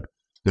we have had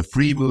the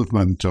free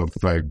movement of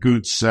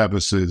goods,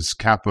 services,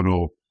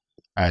 capital,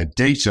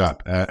 data,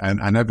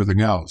 and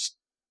everything else.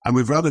 And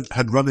we've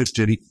had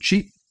relatively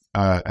cheap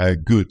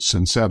goods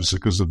and services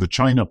because of the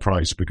China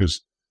price,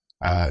 because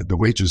the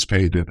wages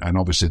paid and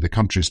obviously the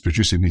countries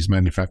producing these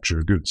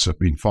manufactured goods have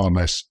been far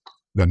less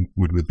than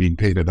would have been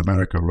paid in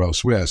America or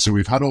elsewhere. So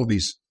we've had all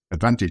these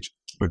advantages,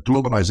 but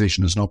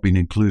globalization has not been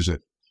inclusive.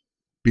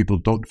 People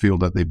don't feel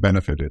that they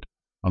benefited.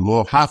 And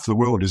although half the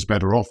world is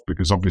better off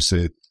because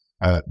obviously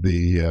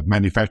the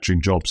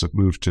manufacturing jobs have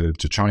moved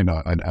to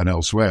China and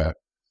elsewhere,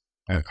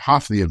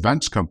 half the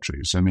advanced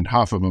countries,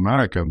 half of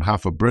America and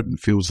half of Britain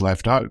feels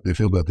left out. They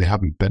feel that they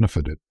haven't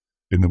benefited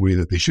in the way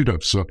that they should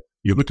have. So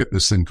you look at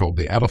this thing called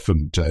the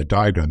elephant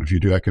diagram. If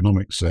you do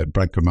economics,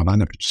 Branko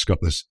Milanovic has got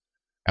this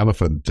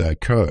elephant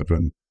curve,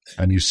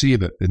 and you see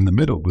that in the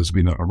middle there's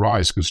been a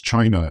rise because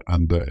China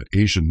and the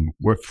Asian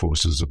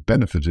workforces have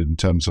benefited in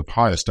terms of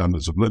higher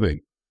standards of living.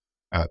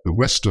 The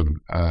Western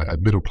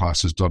middle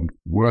class has done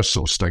worse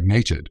or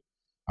stagnated.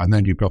 And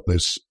then you've got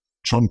this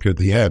chunk at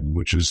the end,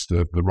 which is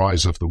the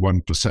rise of the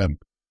 1%,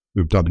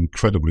 who've done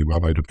incredibly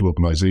well out of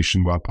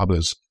globalization, while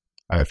others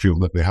feel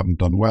that they haven't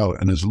done well.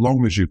 And as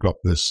long as you've got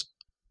this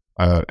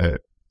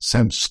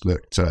sense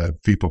that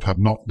people have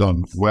not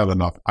done well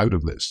enough out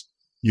of this,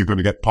 you're going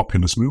to get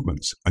populist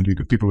movements. And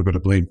people are going to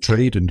blame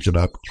trade, and you'll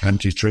have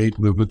anti-trade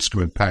movements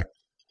to impact.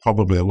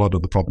 Probably a lot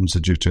of the problems are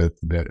due to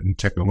the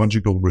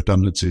technological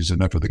redundancies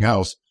and everything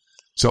else.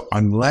 So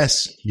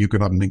unless you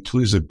can have an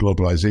inclusive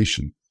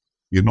globalization,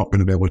 you're not going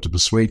to be able to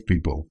persuade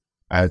people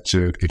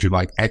to, if you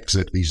like,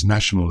 exit these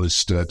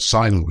nationalist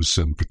silos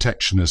and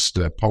protectionist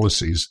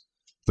policies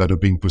that are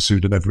being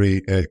pursued in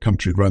every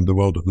country around the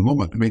world at the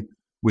moment.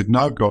 We've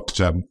now got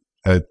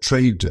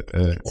trade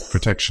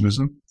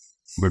protectionism.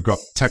 We've got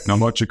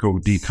technological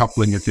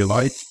decoupling, if you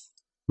like.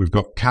 We've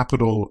got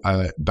capital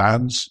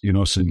bans,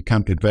 so you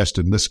can't invest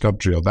in this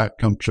country or that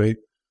country.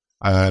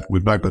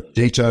 We've now got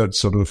data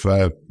sort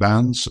of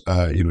bans,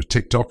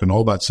 TikTok and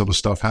all that sort of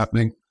stuff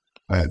happening.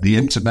 The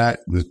internet,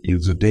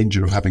 there's a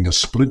danger of having a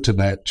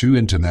splinternet, two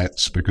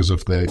internets, because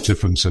of the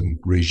difference in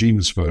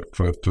regimes for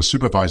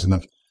supervising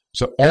them.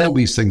 So all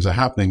these things are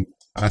happening.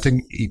 I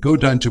think you go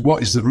down to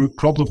what is the root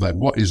problem then?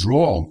 What is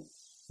wrong?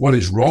 What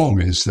is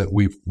wrong is that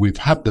we've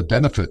had the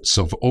benefits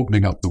of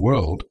opening up the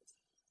world,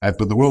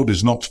 but the world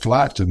is not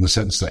flat in the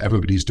sense that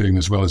everybody's doing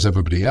as well as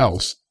everybody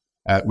else.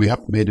 We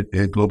haven't made it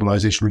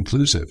globalization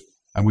inclusive,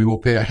 and we will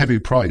pay a heavy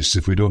price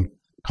if we don't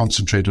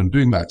concentrate on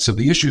doing that. So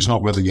the issue is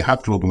not whether you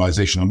have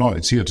globalization or not.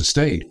 It's here to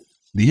stay.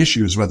 The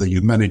issue is whether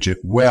you manage it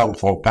well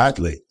or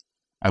badly,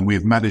 and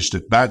we've managed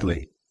it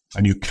badly.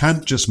 And you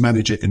can't just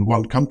manage it in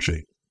one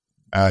country.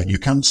 You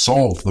can't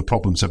solve the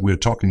problems that we're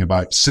talking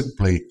about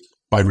simply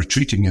by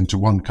retreating into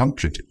one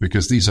country,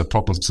 because these are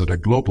problems that are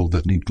global,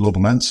 that need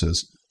global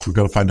answers. We've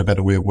got to find a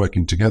better way of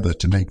working together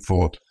to make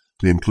for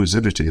the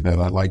inclusivity that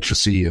I'd like to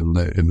see in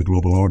the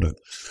global order.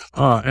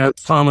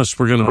 Thomas,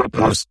 we're going to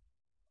pass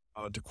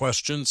to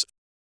questions.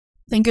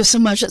 Thank you so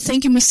much.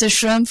 Thank you, Mr.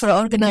 Shrum, for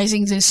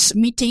organizing this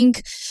meeting.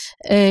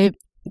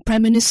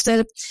 Prime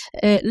Minister,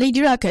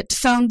 Lady Rackett,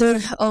 founder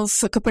of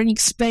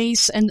Copernicus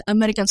Space and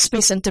American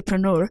space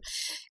entrepreneur.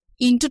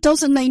 In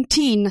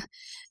 2019,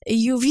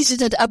 you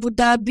visited Abu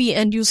Dhabi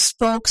and you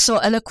spoke so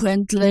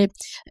eloquently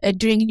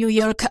during New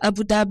York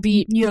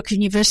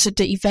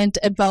University event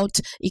about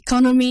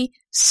economy,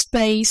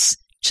 space,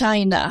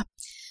 China.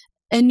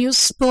 And you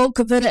spoke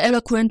very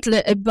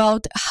eloquently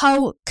about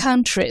how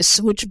countries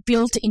which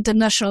built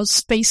international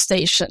space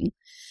station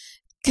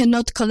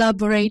cannot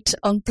collaborate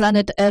on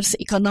planet Earth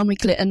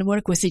economically and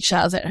work with each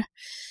other.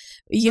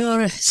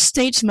 Your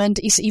statement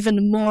is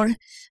even more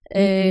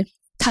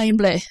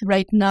timely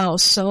right now.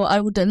 So I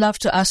would love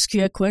to ask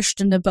you a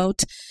question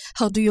about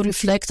how do you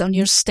reflect on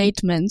your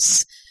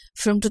statements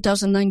from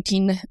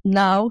 2019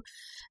 now.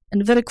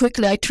 And very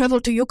quickly, I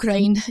traveled to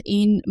Ukraine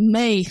in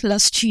May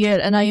last year,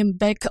 and I am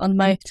back on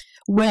my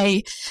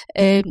way.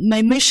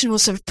 My mission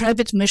was a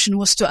private mission,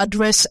 was to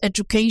address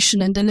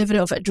education and delivery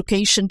of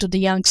education to the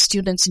young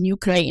students in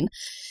Ukraine.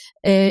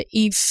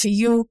 If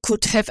you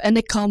could have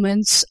any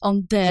comments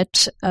on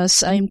that,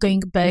 as I am going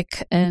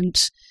back and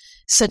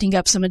setting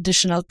up some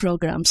additional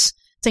programs.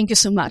 Thank you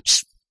so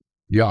much.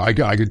 Yeah, I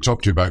can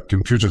talk to you about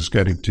computers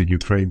getting to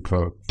Ukraine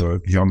for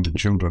young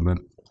children and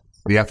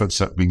the efforts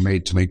that are being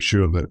made to make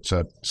sure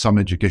that some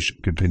education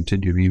can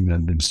continue even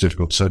in these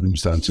difficult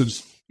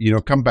circumstances.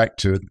 Come back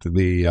to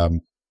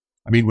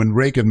when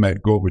Reagan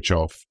met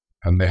Gorbachev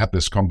and they had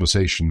this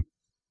conversation,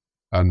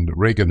 and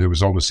Reagan, who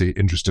was obviously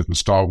interested in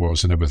Star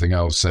Wars and everything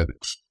else, said,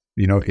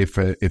 if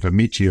a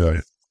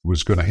meteor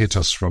was going to hit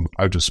us from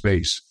outer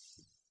space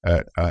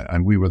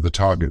and we were the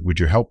target, would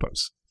you help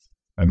us?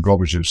 And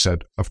Gorbachev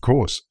said, of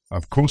course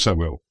I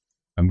will.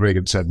 And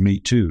Reagan said, me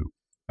too.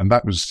 And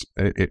that was,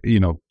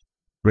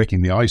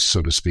 breaking the ice,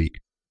 so to speak.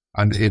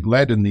 And it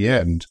led in the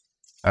end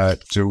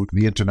to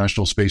the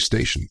International Space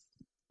Station.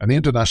 And the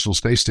International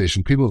Space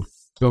Station, people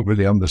don't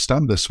really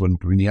understand this when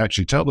you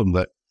actually tell them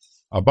that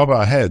above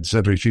our heads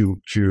every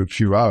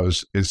few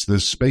hours is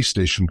this space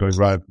station going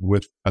around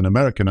with an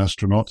American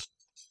astronaut,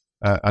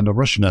 and a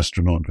Russian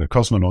astronaut, a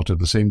cosmonaut at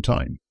the same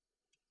time.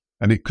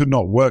 And it could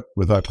not work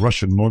without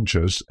Russian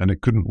launchers, and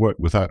it couldn't work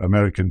without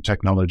American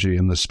technology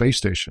in the space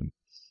station.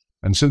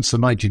 And since the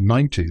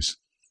 1990s,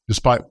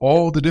 despite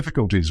all the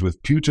difficulties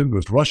with Putin,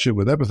 with Russia,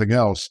 with everything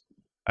else,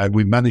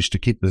 we managed to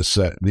keep this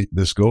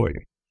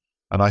going.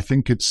 And I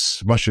think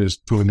Russia is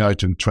pulling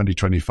out in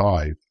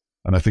 2025,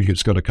 and I think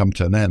it's got to come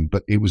to an end.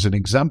 But it was an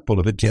example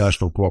of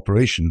international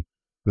cooperation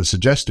that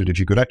suggested if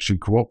you could actually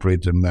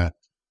cooperate in the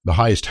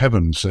highest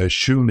heavens,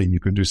 surely you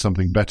can do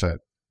something better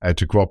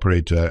to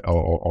cooperate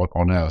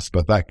on Earth.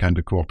 But that kind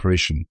of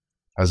cooperation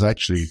has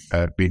actually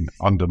been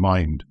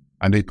undermined.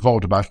 And it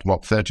involved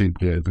about, 13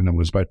 years, and it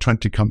was about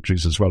 20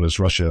 countries as well as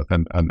Russia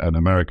and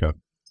America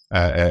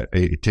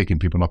taking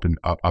people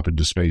up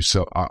into space.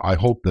 So I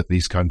hope that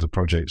these kinds of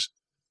projects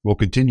will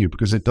continue,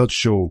 because it does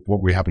show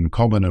what we have in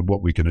common and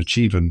what we can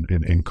achieve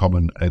in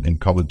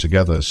common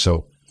together.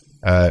 So,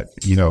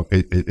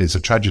 it's a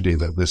tragedy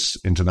that this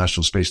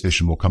International Space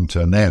Station will come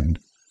to an end.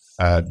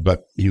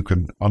 But you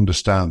can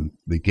understand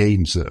the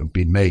gains that have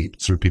been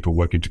made through people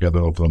working together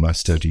over the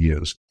last 30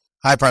 years.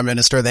 Hi, Prime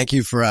Minister. Thank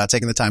you for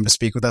taking the time to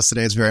speak with us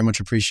today. It's very much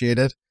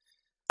appreciated.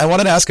 I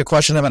wanted to ask a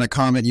question about a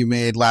comment you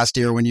made last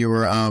year when you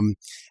were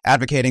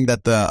advocating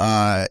that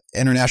the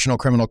International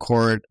Criminal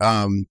Court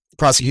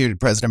prosecuted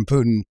President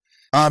Putin.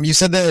 You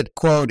said that,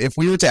 quote, if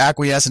we were to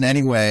acquiesce in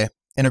any way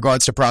in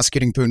regards to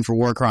prosecuting Putin for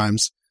war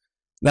crimes,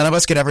 none of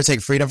us could ever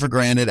take freedom for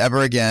granted ever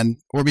again,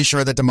 or be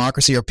sure that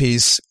democracy or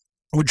peace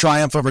would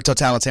triumph over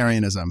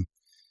totalitarianism.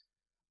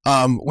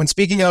 When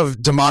speaking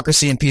of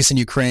democracy and peace in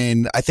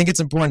Ukraine, I think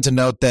it's important to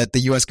note that the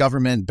U.S.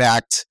 government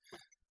backed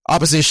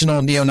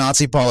oppositional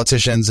neo-Nazi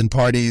politicians and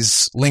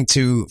parties linked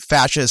to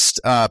fascist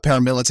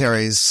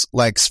paramilitaries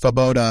like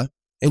Svoboda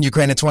in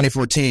Ukraine in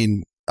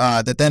 2014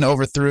 that then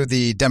overthrew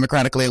the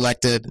democratically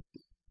elected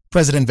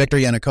President Viktor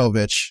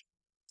Yanukovych.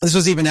 This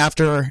was even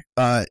after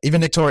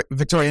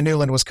Victoria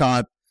Nuland was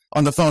caught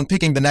on the phone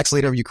picking the next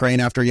leader of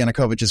Ukraine after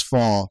Yanukovych's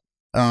fall.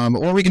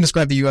 Or we can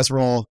describe the U.S.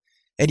 role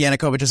in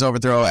Yanukovych's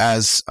overthrow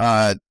as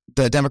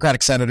the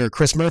Democratic Senator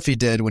Chris Murphy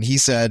did when he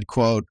said,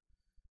 quote,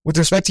 with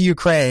respect to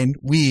Ukraine,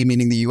 we,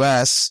 meaning the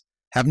U.S.,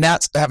 have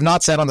not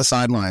sat on the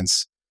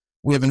sidelines.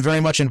 We have been very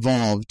much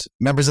involved.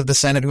 Members of the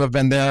Senate who have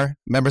been there,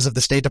 members of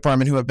the State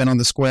Department who have been on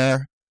the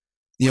square,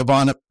 the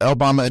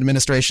Obama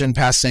administration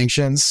passed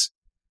sanctions.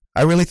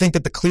 I really think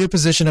that the clear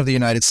position of the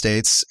United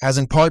States has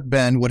in part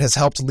been what has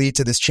helped lead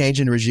to this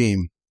change in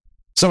regime.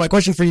 So my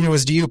question for you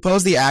is, do you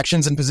oppose the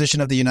actions and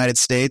position of the United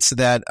States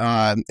that,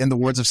 in the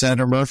words of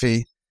Senator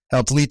Murphy,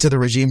 helped lead to the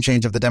regime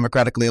change of the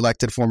democratically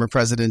elected former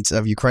president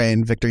of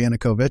Ukraine, Viktor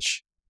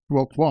Yanukovych?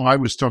 Well, what I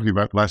was talking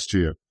about last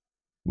year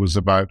was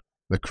about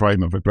the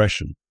crime of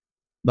aggression.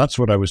 That's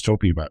what I was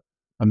talking about.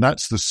 And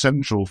that's the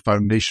central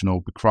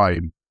foundational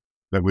crime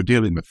that we're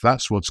dealing with.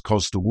 That's what's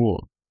caused the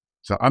war.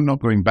 So I'm not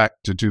going back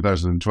to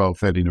 2012,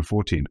 13, or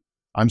 14.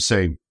 I'm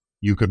saying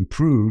you can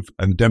prove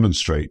and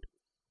demonstrate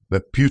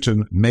that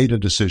Putin made a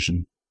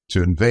decision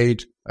to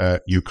invade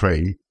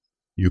Ukraine.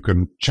 You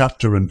can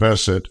chapter and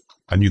verse it,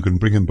 and you can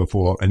bring him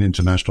before an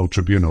international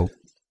tribunal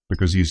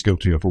because he's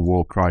guilty of a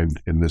war crime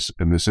in this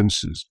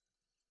instance.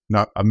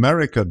 Now,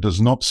 America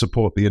does not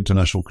support the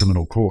International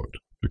Criminal Court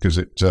because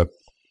it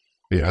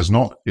is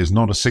not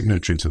a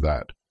signatory to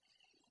that.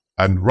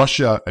 And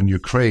Russia and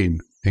Ukraine,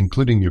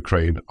 including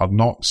Ukraine, are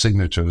not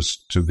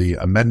signatories to the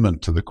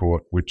amendment to the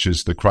court, which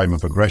is the crime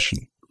of aggression.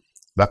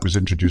 That was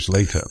introduced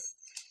later.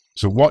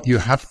 So what you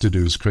have to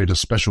do is create a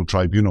special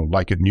tribunal,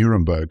 like at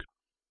Nuremberg,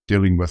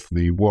 dealing with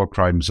the war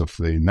crimes of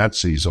the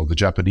Nazis or the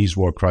Japanese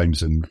war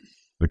crimes in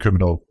the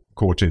criminal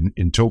court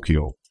in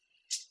Tokyo.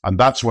 And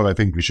that's what I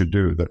think we should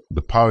do, that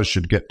the powers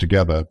should get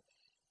together.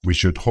 We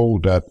should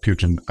hold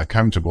Putin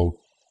accountable.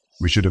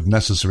 We should, if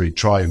necessary,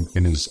 try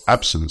in his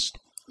absence.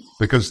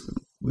 Because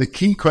the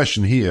key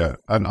question here,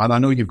 and I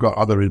know you've got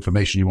other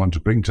information you want to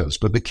bring to us,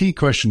 but the key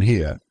question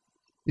here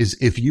is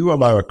if you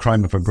allow a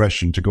crime of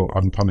aggression to go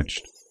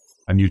unpunished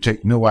and you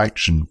take no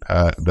action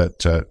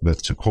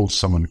that holds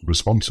someone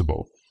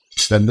responsible,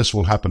 then this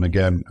will happen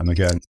again and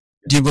again.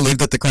 Do you believe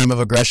that the crime of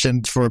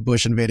aggression for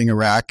Bush invading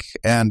Iraq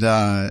and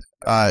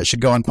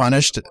should go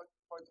unpunished?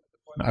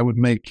 I would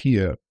make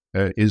here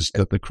is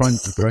that the crime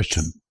of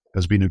aggression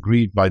has been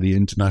agreed by the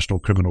International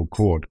Criminal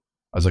Court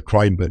as a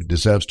crime that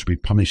deserves to be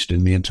punished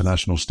in the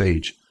international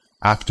stage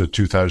after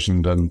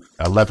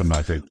 2011,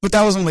 I think. But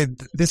that was only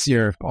this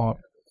year. But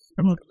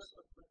I'm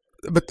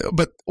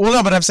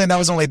saying that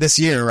was only this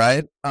year,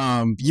 right?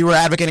 You were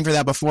advocating for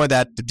that before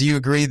that. Do you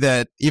agree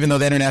that even though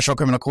the International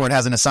Criminal Court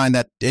hasn't assigned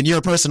that, in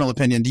your personal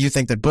opinion, do you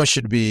think that Bush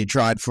should be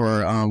tried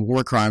for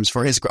war crimes,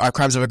 for his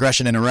crimes of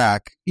aggression in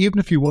Iraq? Even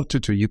if you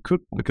wanted to, you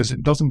could, because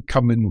it doesn't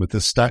come in with the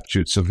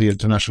statutes of the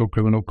International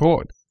Criminal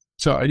Court.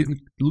 So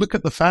look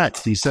at the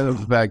facts instead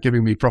of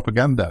giving me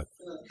propaganda.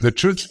 The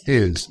truth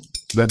is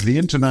that the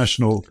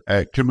International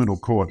Criminal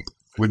Court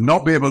would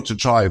not be able to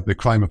try the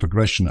crime of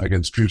aggression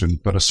against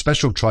Putin, but a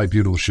special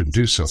tribunal should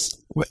do so.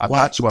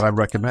 That's what I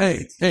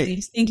recommend. Hey.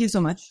 Thank you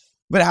so much.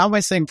 But how am I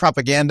saying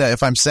propaganda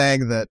if I'm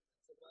saying that?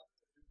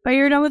 But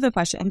you're done with the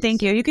question.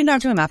 Thank you. You can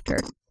talk to him after.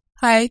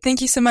 Hi, thank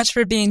you so much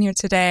for being here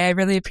today. I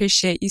really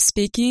appreciate you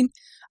speaking.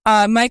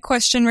 My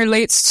question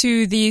relates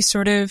to the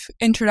sort of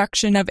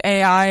introduction of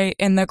AI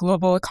in the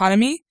global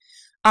economy.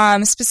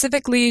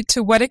 Specifically,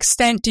 to what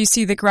extent do you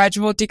see the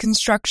gradual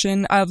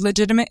deconstruction of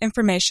legitimate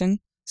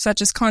information,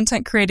 such as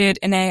content created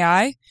in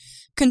AI,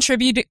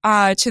 contribute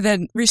to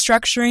the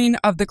restructuring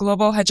of the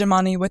global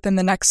hegemony within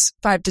the next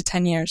 5 to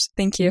 10 years?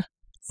 Thank you.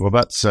 Well,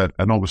 that's an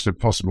almost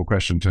impossible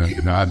question to.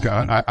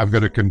 I've got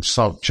to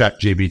consult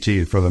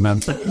ChatGPT for the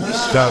answer.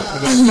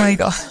 Oh my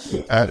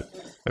God.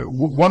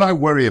 What I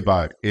worry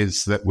about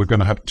is that we're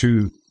going to have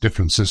two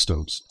different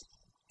systems,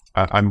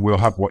 and we'll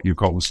have what you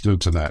call the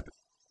internet,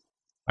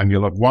 and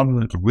you'll have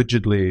one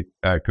rigidly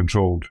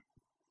controlled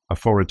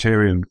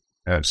authoritarian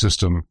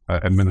system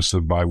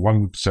administered by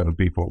one set of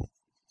people,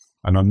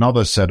 and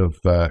another set of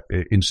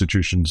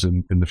institutions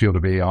in the field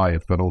of AI,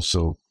 but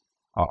also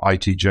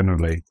IT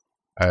generally,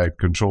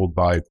 controlled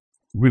by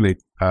really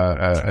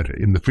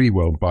in the free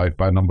world by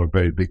a number of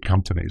very big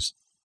companies.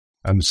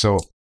 And so,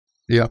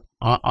 yeah,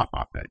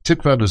 Tim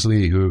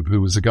Berners-Lee, who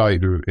was the guy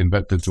who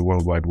invented the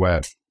World Wide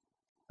Web,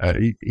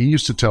 he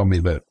used to tell me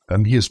that,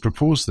 and he has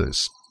proposed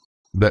this,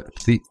 that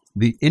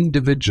the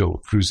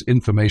individual whose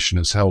information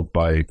is held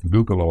by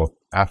Google or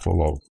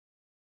Apple or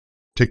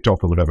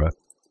TikTok or whatever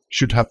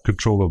should have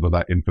control over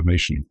that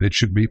information. It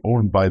should be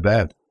owned by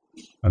them,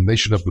 and they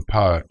should have the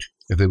power,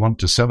 if they want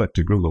to sell it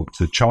to Google,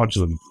 to charge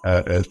them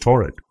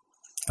for it.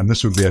 And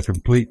this would be a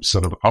complete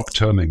sort of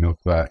upturning of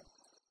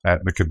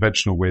the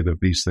conventional way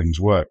that these things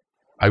work.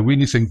 I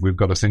really think we've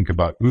got to think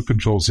about who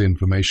controls the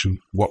information,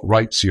 what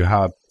rights you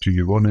have to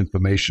your own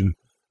information,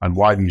 and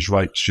why these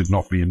rights should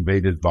not be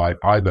invaded by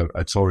either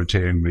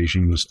authoritarian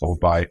regimes or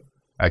by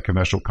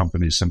commercial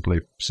companies simply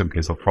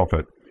for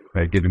profit,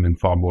 giving them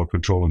far more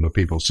control on the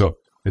people. So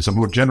it's a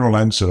more general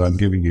answer I'm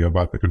giving you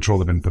about the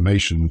control of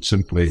information,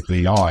 simply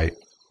the AI,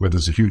 where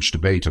there's a huge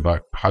debate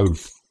about how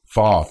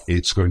far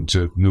it's going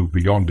to move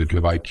beyond it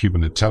without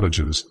human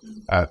intelligence.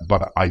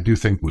 But I do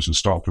think we should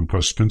start from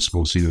first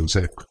principles here and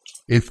say,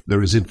 if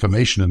there is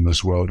information in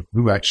this world,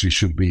 who actually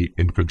should be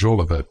in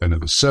control of it? And if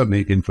there's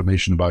certainly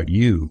information about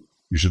you,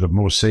 you should have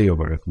more say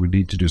over it. We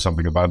need to do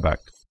something about that.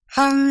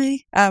 Hi.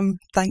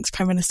 Thanks,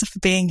 Prime Minister, for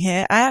being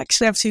here. I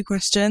actually have two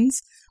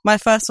questions. My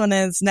first one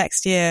is,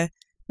 next year,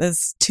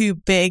 there's two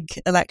big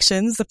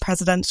elections, the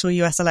presidential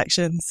US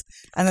elections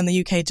and then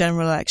the UK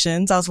general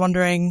elections. I was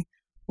wondering,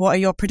 what are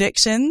your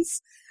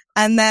predictions?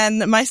 And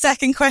then my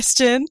second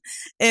question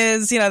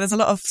is, there's a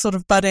lot of sort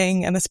of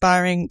budding and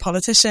aspiring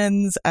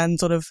politicians and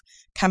sort of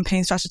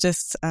campaign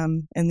strategists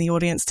in the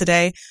audience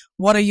today.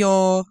 What are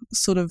your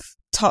sort of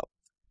top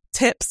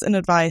tips and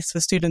advice for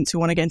students who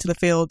want to get into the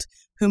field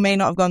who may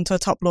not have gone to a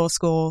top law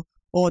school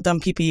or done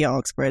PPE at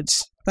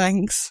Oxbridge?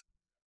 Thanks.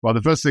 Well,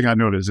 the first thing I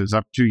noticed is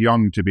I'm too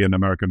young to be an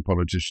American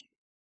politician.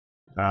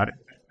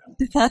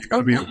 It's got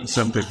to be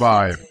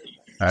 75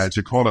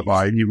 to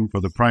qualify, even for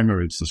the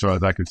primaries, as far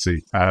as I could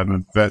see.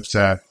 But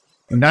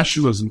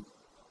nationalism,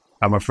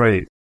 I'm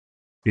afraid,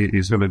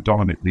 is going to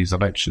dominate these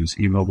elections,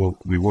 even though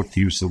we won't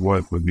use the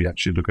word when we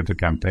actually look at the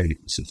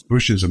campaigns.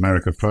 Bush is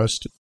America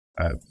first.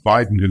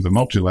 Biden is a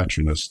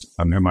multilateralist,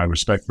 and whom I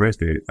respect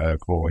greatly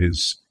for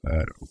his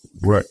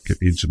work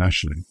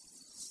internationally,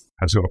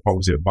 has got a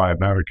policy of Buy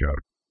America,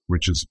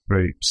 which is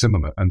very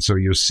similar. And so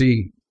you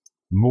see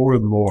more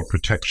and more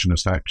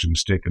protectionist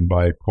actions taken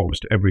by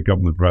almost every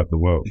government around the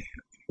world.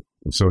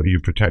 And so you're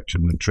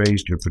protecting the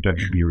trade, you're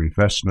protecting your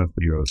investment,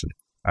 you're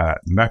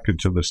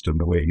mercantilist in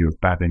the way you're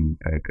batting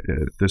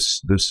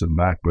this and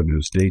that, whether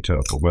it's data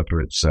or whether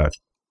it's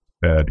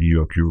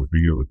you're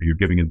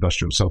giving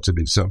industrial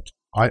subsidies. So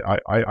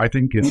I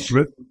think in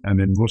Britain and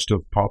in most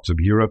of parts of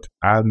Europe,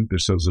 and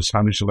there's a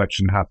Spanish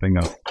election happening,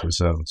 there's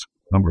a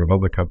number of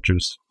other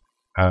countries,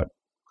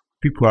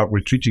 people are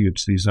retreating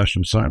into these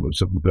national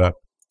silos. And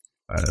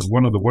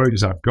one of the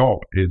worries I've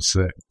got is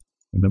that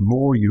the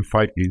more you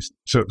fight these,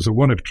 so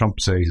what if Trump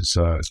says,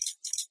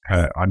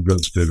 I'm going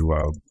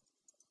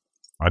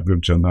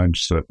to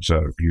announce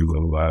that you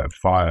will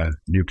fire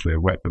nuclear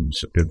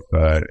weapons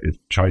if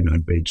China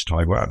invades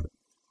Taiwan.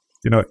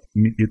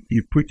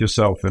 You put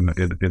yourself in a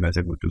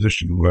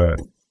position where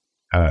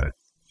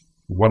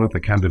one of the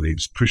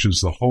candidates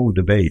pushes the whole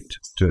debate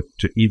to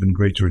even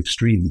greater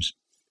extremes.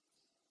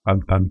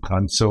 And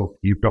so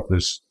you've got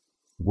this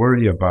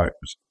worry about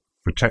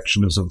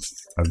protectionism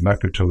and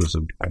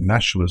mercantilism and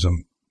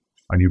nationalism,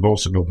 and you've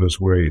also got this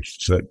worry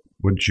that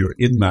once you're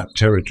in that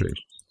territory,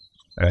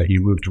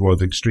 you move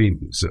towards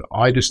extremes. So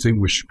I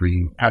distinguish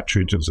between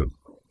patriotism,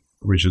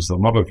 which is the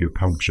love of your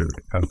country,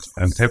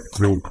 and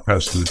every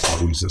person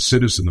who's a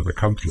citizen of a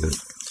country,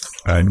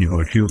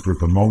 and feels to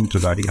belong to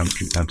that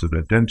country and to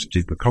their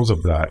identity because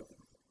of that,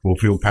 will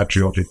feel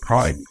patriotic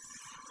pride.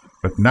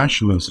 But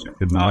nationalism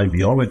in the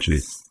ideology,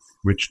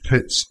 which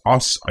pits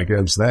us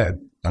against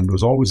them, and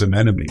there's always an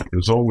enemy,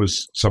 there's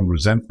always some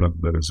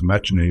resentment that is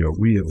imaginary or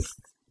real,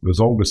 there's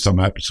always some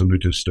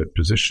absolutist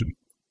position.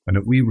 And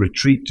if we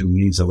retreat in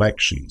these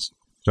elections,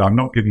 so I'm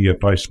not giving you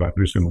advice about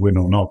who's going to win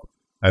or not,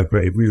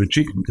 but if we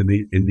retreat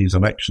in these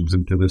elections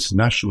into this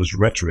nationalist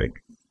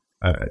rhetoric,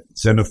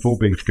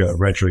 xenophobic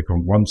rhetoric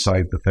on one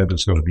side, the Fed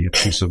is going to be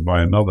abusive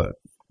by another,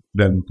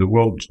 then the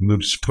world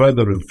moves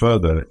further and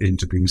further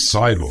into being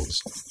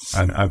silos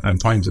and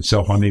finds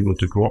itself unable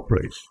to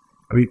cooperate.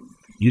 I mean,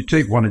 you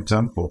take one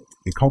example,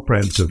 a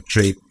comprehensive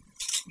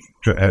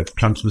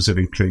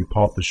Trans-Pacific Trade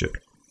Partnership.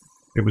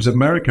 It was an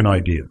American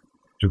idea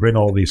to bring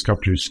all these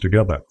countries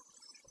together.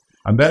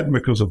 And then,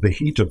 because of the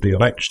heat of the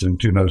election in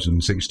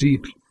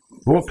 2016,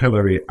 both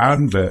Hillary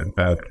and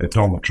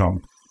Donald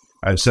Trump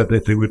said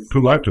that they would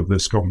pull out of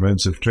this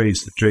comprehensive trade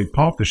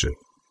partnership.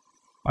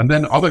 And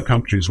then other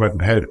countries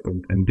went ahead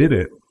and did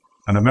it,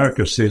 and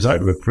America stays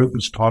out of it.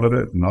 Britain's part of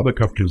it, and other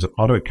countries,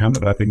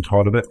 Canada, I think,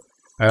 part of it.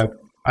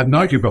 And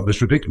now you've got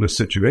this ridiculous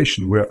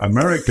situation where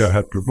America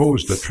had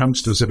proposed a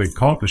Trans-Pacific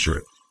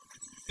Partnership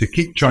to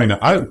keep China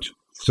out,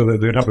 so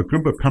that they'd have a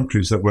group of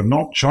countries that were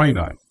not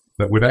China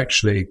that would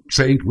actually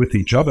trade with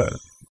each other.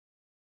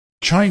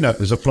 China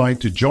is applying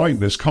to join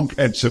this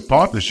comprehensive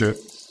partnership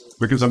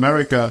because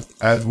America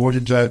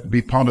wanted to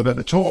be part of it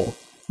at all.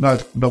 Now,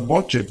 the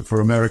logic for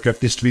America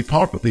is to be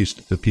part of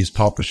these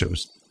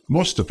partnerships.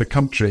 Most of the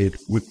country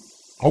would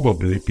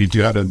probably, if you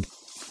had a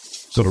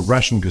sort of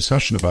rational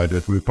discussion about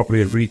it, would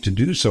probably agree to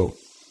do so.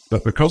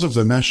 But because of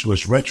the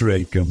nationalist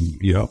rhetoric,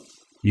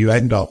 you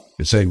end up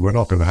saying, we're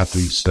not going to have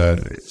these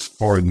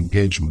foreign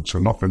engagements,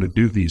 we're not going to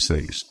do these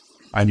things.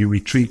 And you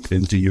retreat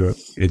into your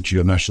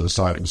nationalist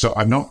side. So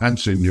I'm not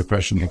answering your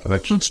question of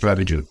election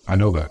strategy. I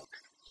know that.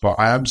 But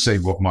I am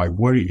saying what my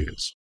worry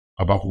is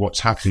about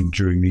what's happening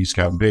during these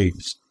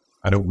campaigns.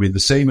 And it will be the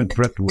same in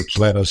Britain, which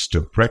led us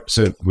to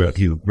Brexit, where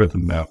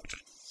Britain now.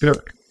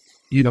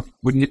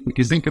 When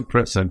you think of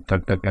Britain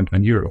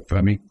and Europe,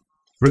 I mean,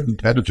 Britain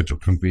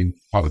benefited from being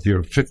part of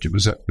Europe.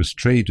 50% was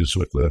trade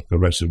with the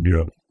rest of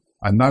Europe.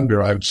 And now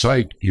we're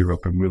outside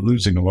Europe and we're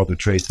losing a lot of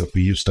trade that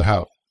we used to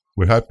have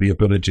without the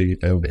ability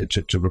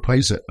to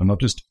replace it. And I'll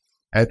just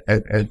end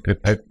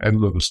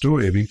the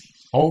story. I mean,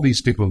 all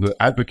these people that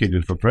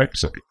advocated for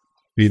Brexit,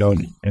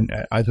 and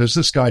there's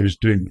this guy who's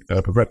doing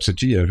for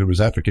Brexiteer who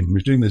was African, who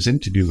was doing this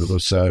interview with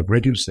this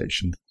radio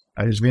station,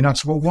 and he's been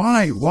asked, well,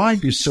 why are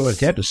you so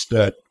against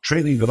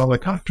trading with other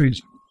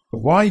countries?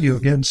 Why are you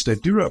against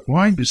Europe?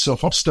 Why are you so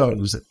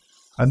hostile?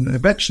 And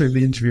eventually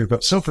the interviewer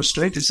got so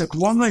frustrated, he said,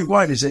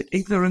 why? Is it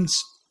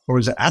ignorance or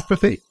is it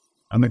apathy?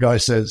 And the guy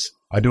says,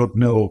 I don't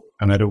know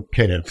and I don't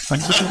care.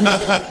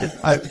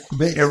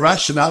 The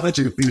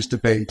irrationality of these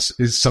debates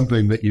is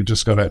something that you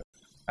just got to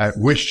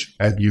wish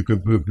and you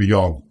could move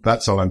beyond.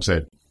 That's all I'm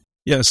saying.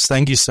 Yes,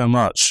 thank you so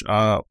much.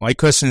 My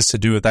question is to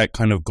do with that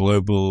kind of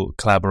global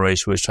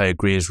collaboration, which I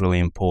agree is really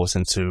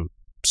important to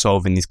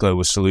solving these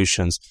global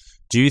solutions.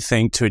 Do you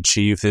think to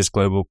achieve this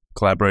global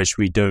collaboration,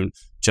 we don't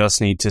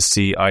just need to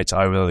see eye to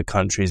eye with other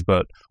countries,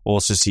 but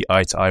also see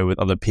eye to eye with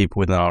other people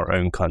within our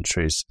own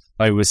countries?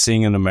 Like we're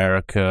seeing in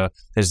America,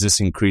 there's this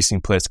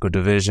increasing political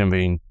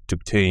division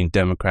between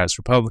Democrats,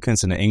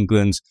 Republicans, and in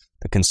England,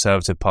 the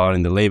Conservative Party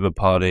and the Labour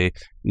Party.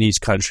 And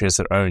each country has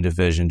their own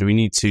division. Do we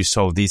need to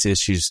solve these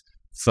issues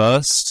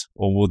first,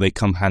 or will they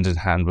come hand in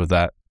hand with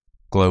that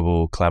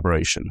global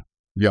collaboration?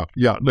 Yeah.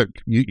 Look,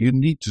 you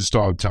need to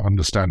start to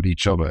understand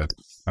each other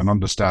and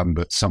understand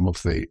that some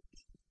of the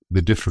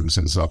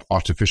differences are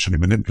artificially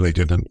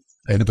manipulated. And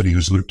anybody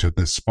who's looked at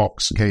this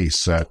Fox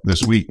case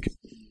this week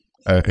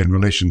in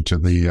relation to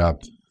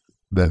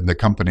the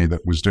company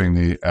that was doing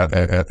the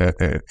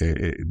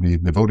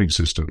voting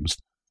systems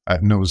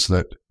knows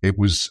that it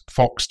was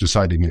Fox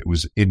deciding it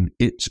was in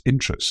its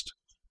interest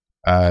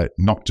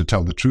not to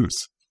tell the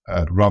truth,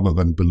 rather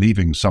than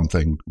believing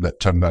something that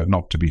turned out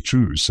not to be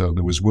true. So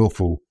there was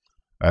willful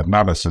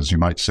malice, as you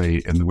might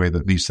say, in the way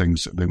that these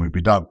things they would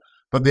be done.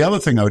 But the other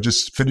thing I would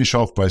just finish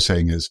off by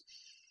saying is,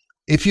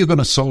 if you're going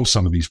to solve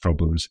some of these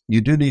problems, you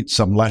do need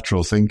some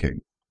lateral thinking.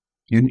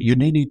 You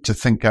need to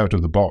think out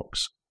of the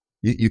box.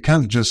 You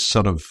can't just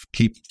sort of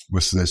keep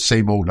with the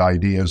same old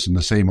ideas and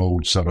the same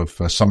old sort of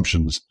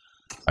assumptions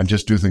and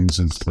just do things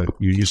that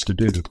you used to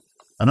do.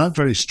 And I'm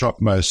very struck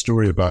by a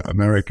story about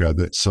America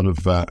that sort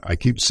of I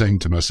keep saying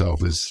to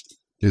myself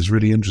is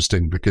really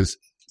interesting, because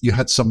you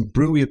had some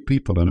brilliant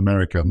people in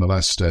America in the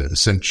last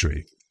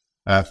century,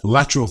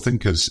 lateral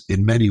thinkers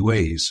in many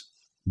ways,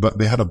 but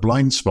they had a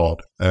blind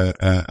spot,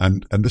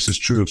 and this is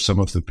true of some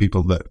of the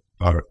people that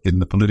are in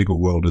the political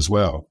world as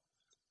well.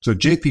 So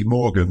J.P.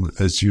 Morgan,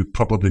 as you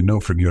probably know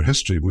from your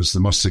history, was the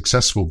most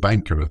successful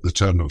banker at the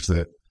turn of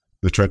the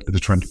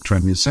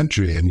 20th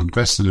century, and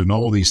invested in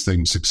all these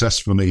things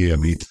successfully,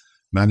 and he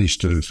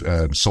managed to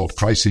solve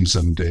crises,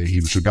 and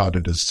he was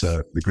regarded as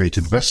the great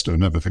investor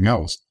and everything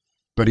else.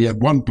 But he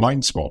had one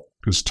blind spot,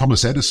 because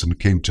Thomas Edison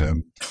came to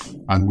him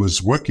and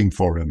was working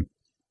for him,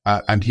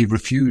 and he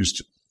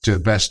refused to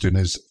invest in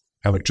his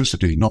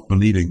electricity, not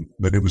believing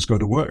that it was going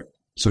to work.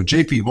 So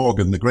J.P.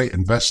 Morgan, the great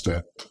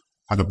investor,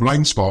 had a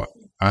blind spot,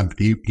 and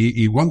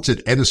he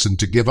wanted Edison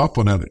to give up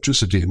on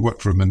electricity and work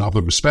for him in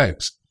other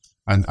respects.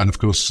 And of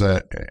course,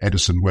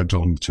 Edison went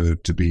on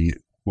to be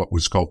what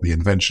was called the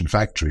invention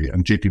factory,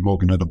 and J.P.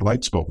 Morgan had a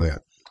blind spot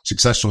there,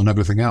 successful in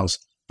everything else.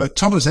 But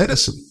Thomas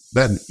Edison,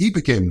 then, he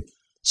became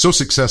so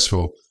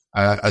successful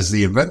as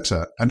the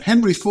inventor. And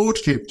Henry Ford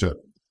came to him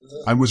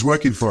and was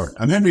working for it.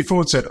 And Henry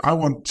Ford said, I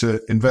want to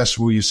invest.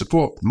 Will you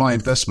support my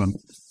investment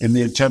in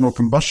the internal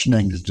combustion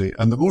industry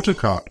and the motor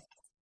car?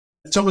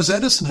 Thomas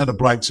Edison had a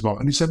blind spot,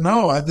 and he said,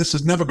 no, this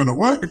is never going to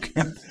work.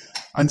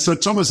 And so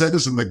Thomas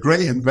Edison, the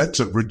great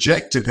inventor,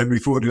 rejected Henry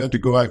Ford, who had to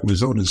go out on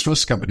his own. His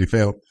first company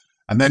failed,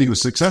 and then he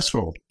was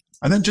successful.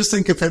 And then just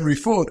think of Henry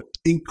Ford,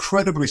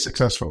 incredibly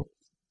successful.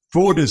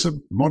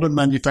 Fordism, modern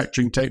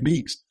manufacturing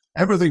techniques,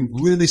 everything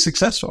really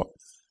successful.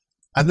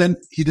 And then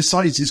he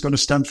decides he's going to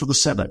stand for the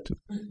Senate.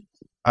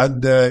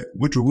 And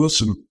Woodrow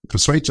Wilson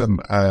persuades him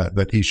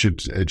that he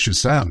should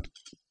stand.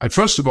 And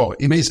first of all,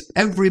 he makes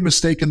every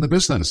mistake in the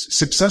business,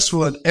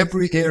 successful in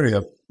every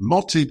area,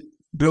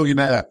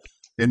 multi-billionaire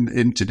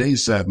in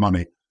today's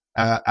money.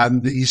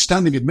 And he's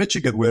standing in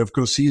Michigan, where, of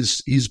course,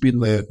 he's been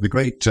the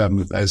great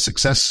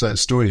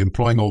success story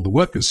employing all the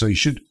workers, so he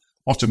should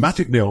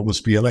automatically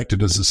almost be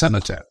elected as a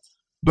senator.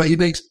 But he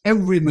makes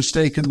every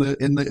mistake in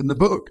the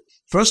book.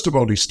 First of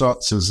all, he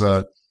starts as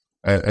a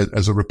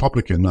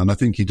Republican, and I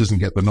think he doesn't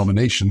get the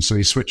nomination, so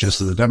he switches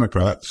to the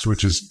Democrats,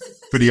 which is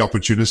pretty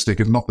opportunistic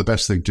and not the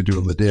best thing to do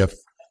on the day of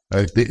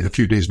a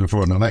few days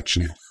before an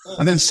election.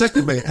 And then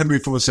secondly, Henry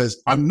Ford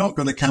says, I'm not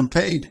going to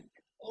campaign.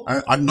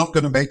 I'm not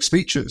going to make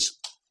speeches.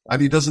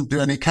 And he doesn't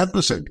do any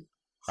canvassing.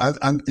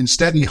 And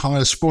instead he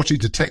hires 40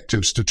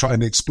 detectives to try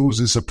and expose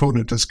his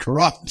opponent as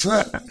corrupt.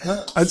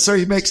 And so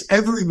he makes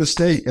every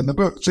mistake in the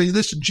book. So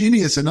this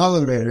genius in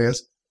other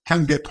areas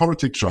can get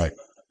politics right.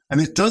 And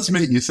it does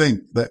make you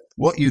think that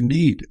what you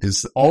need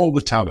is all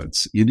the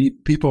talents. You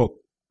need people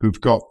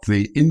who've got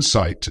the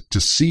insight to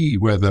see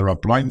where there are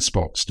blind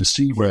spots, to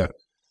see where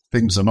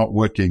things are not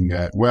working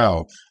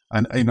well.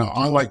 And,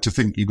 I like to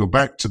think you go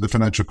back to the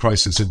financial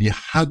crisis and you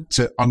had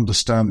to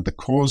understand the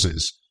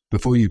causes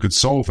before you could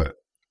solve it.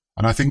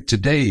 And I think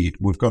today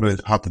we've got to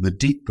have the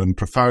deep and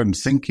profound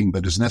thinking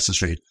that is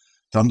necessary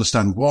to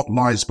understand what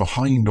lies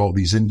behind all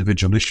these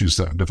individual issues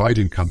that are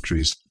dividing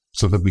countries,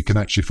 so that we can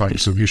actually find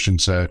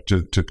solutions to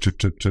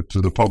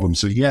the problem.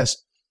 So yes,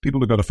 people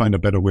have got to find a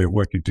better way of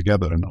working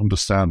together and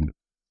understand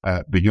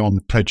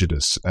beyond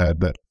prejudice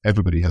that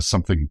everybody has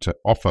something to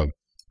offer,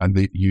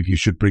 and you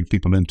should bring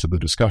people into the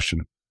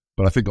discussion.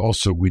 But I think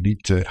also we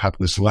need to have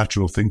this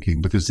lateral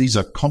thinking, because these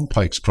are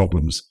complex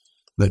problems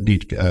that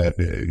need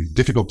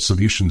difficult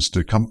solutions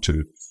to come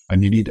to,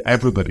 and you need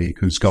everybody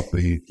who's got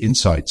the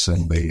insights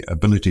and the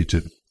ability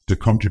to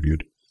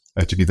contribute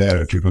to be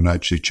there if you're going to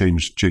actually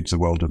change the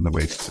world in the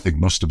way I think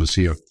most of us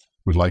here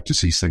would like to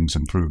see things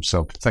improve.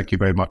 So thank you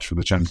very much for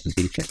the chance to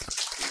speak.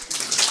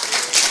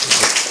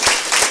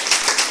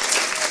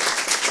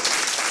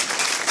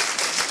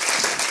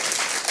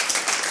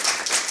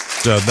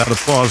 That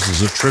applause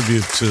is a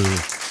tribute to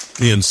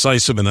the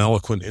incisive and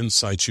eloquent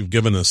insights you've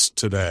given us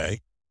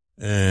today.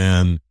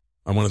 And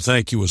I want to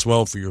thank you as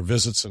well for your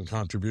visits and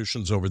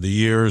contributions over the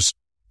years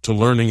to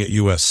learning at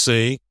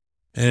USC.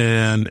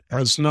 And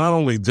as not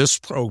only this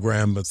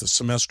program, but the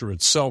semester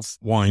itself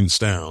winds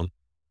down,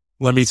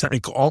 let me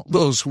thank all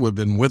those who have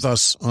been with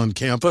us on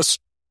campus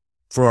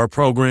for our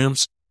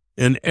programs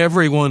and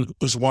everyone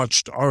who's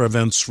watched our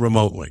events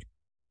remotely.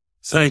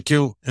 Thank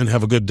you and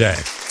have a good day.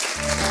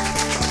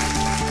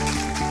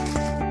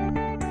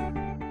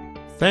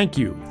 Thank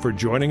you for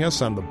joining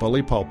us on the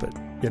Bully Pulpit.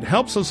 It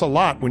helps us a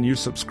lot when you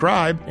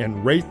subscribe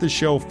and rate the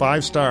show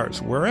 5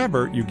 stars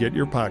wherever you get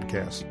your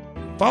podcasts.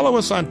 Follow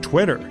us on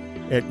Twitter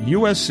at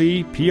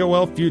USC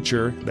POL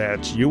Future.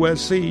 That's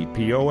USC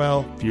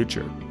POL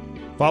Future.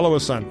 Follow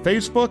us on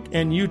Facebook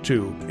and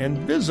YouTube, and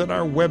visit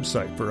our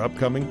website for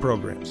upcoming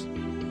programs.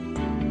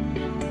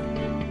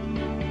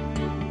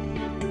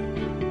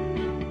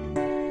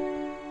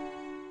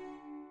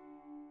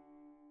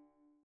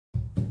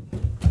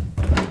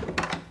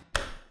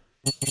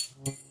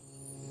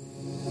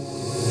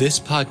 This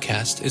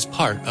podcast is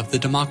part of the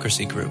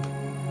Democracy Group.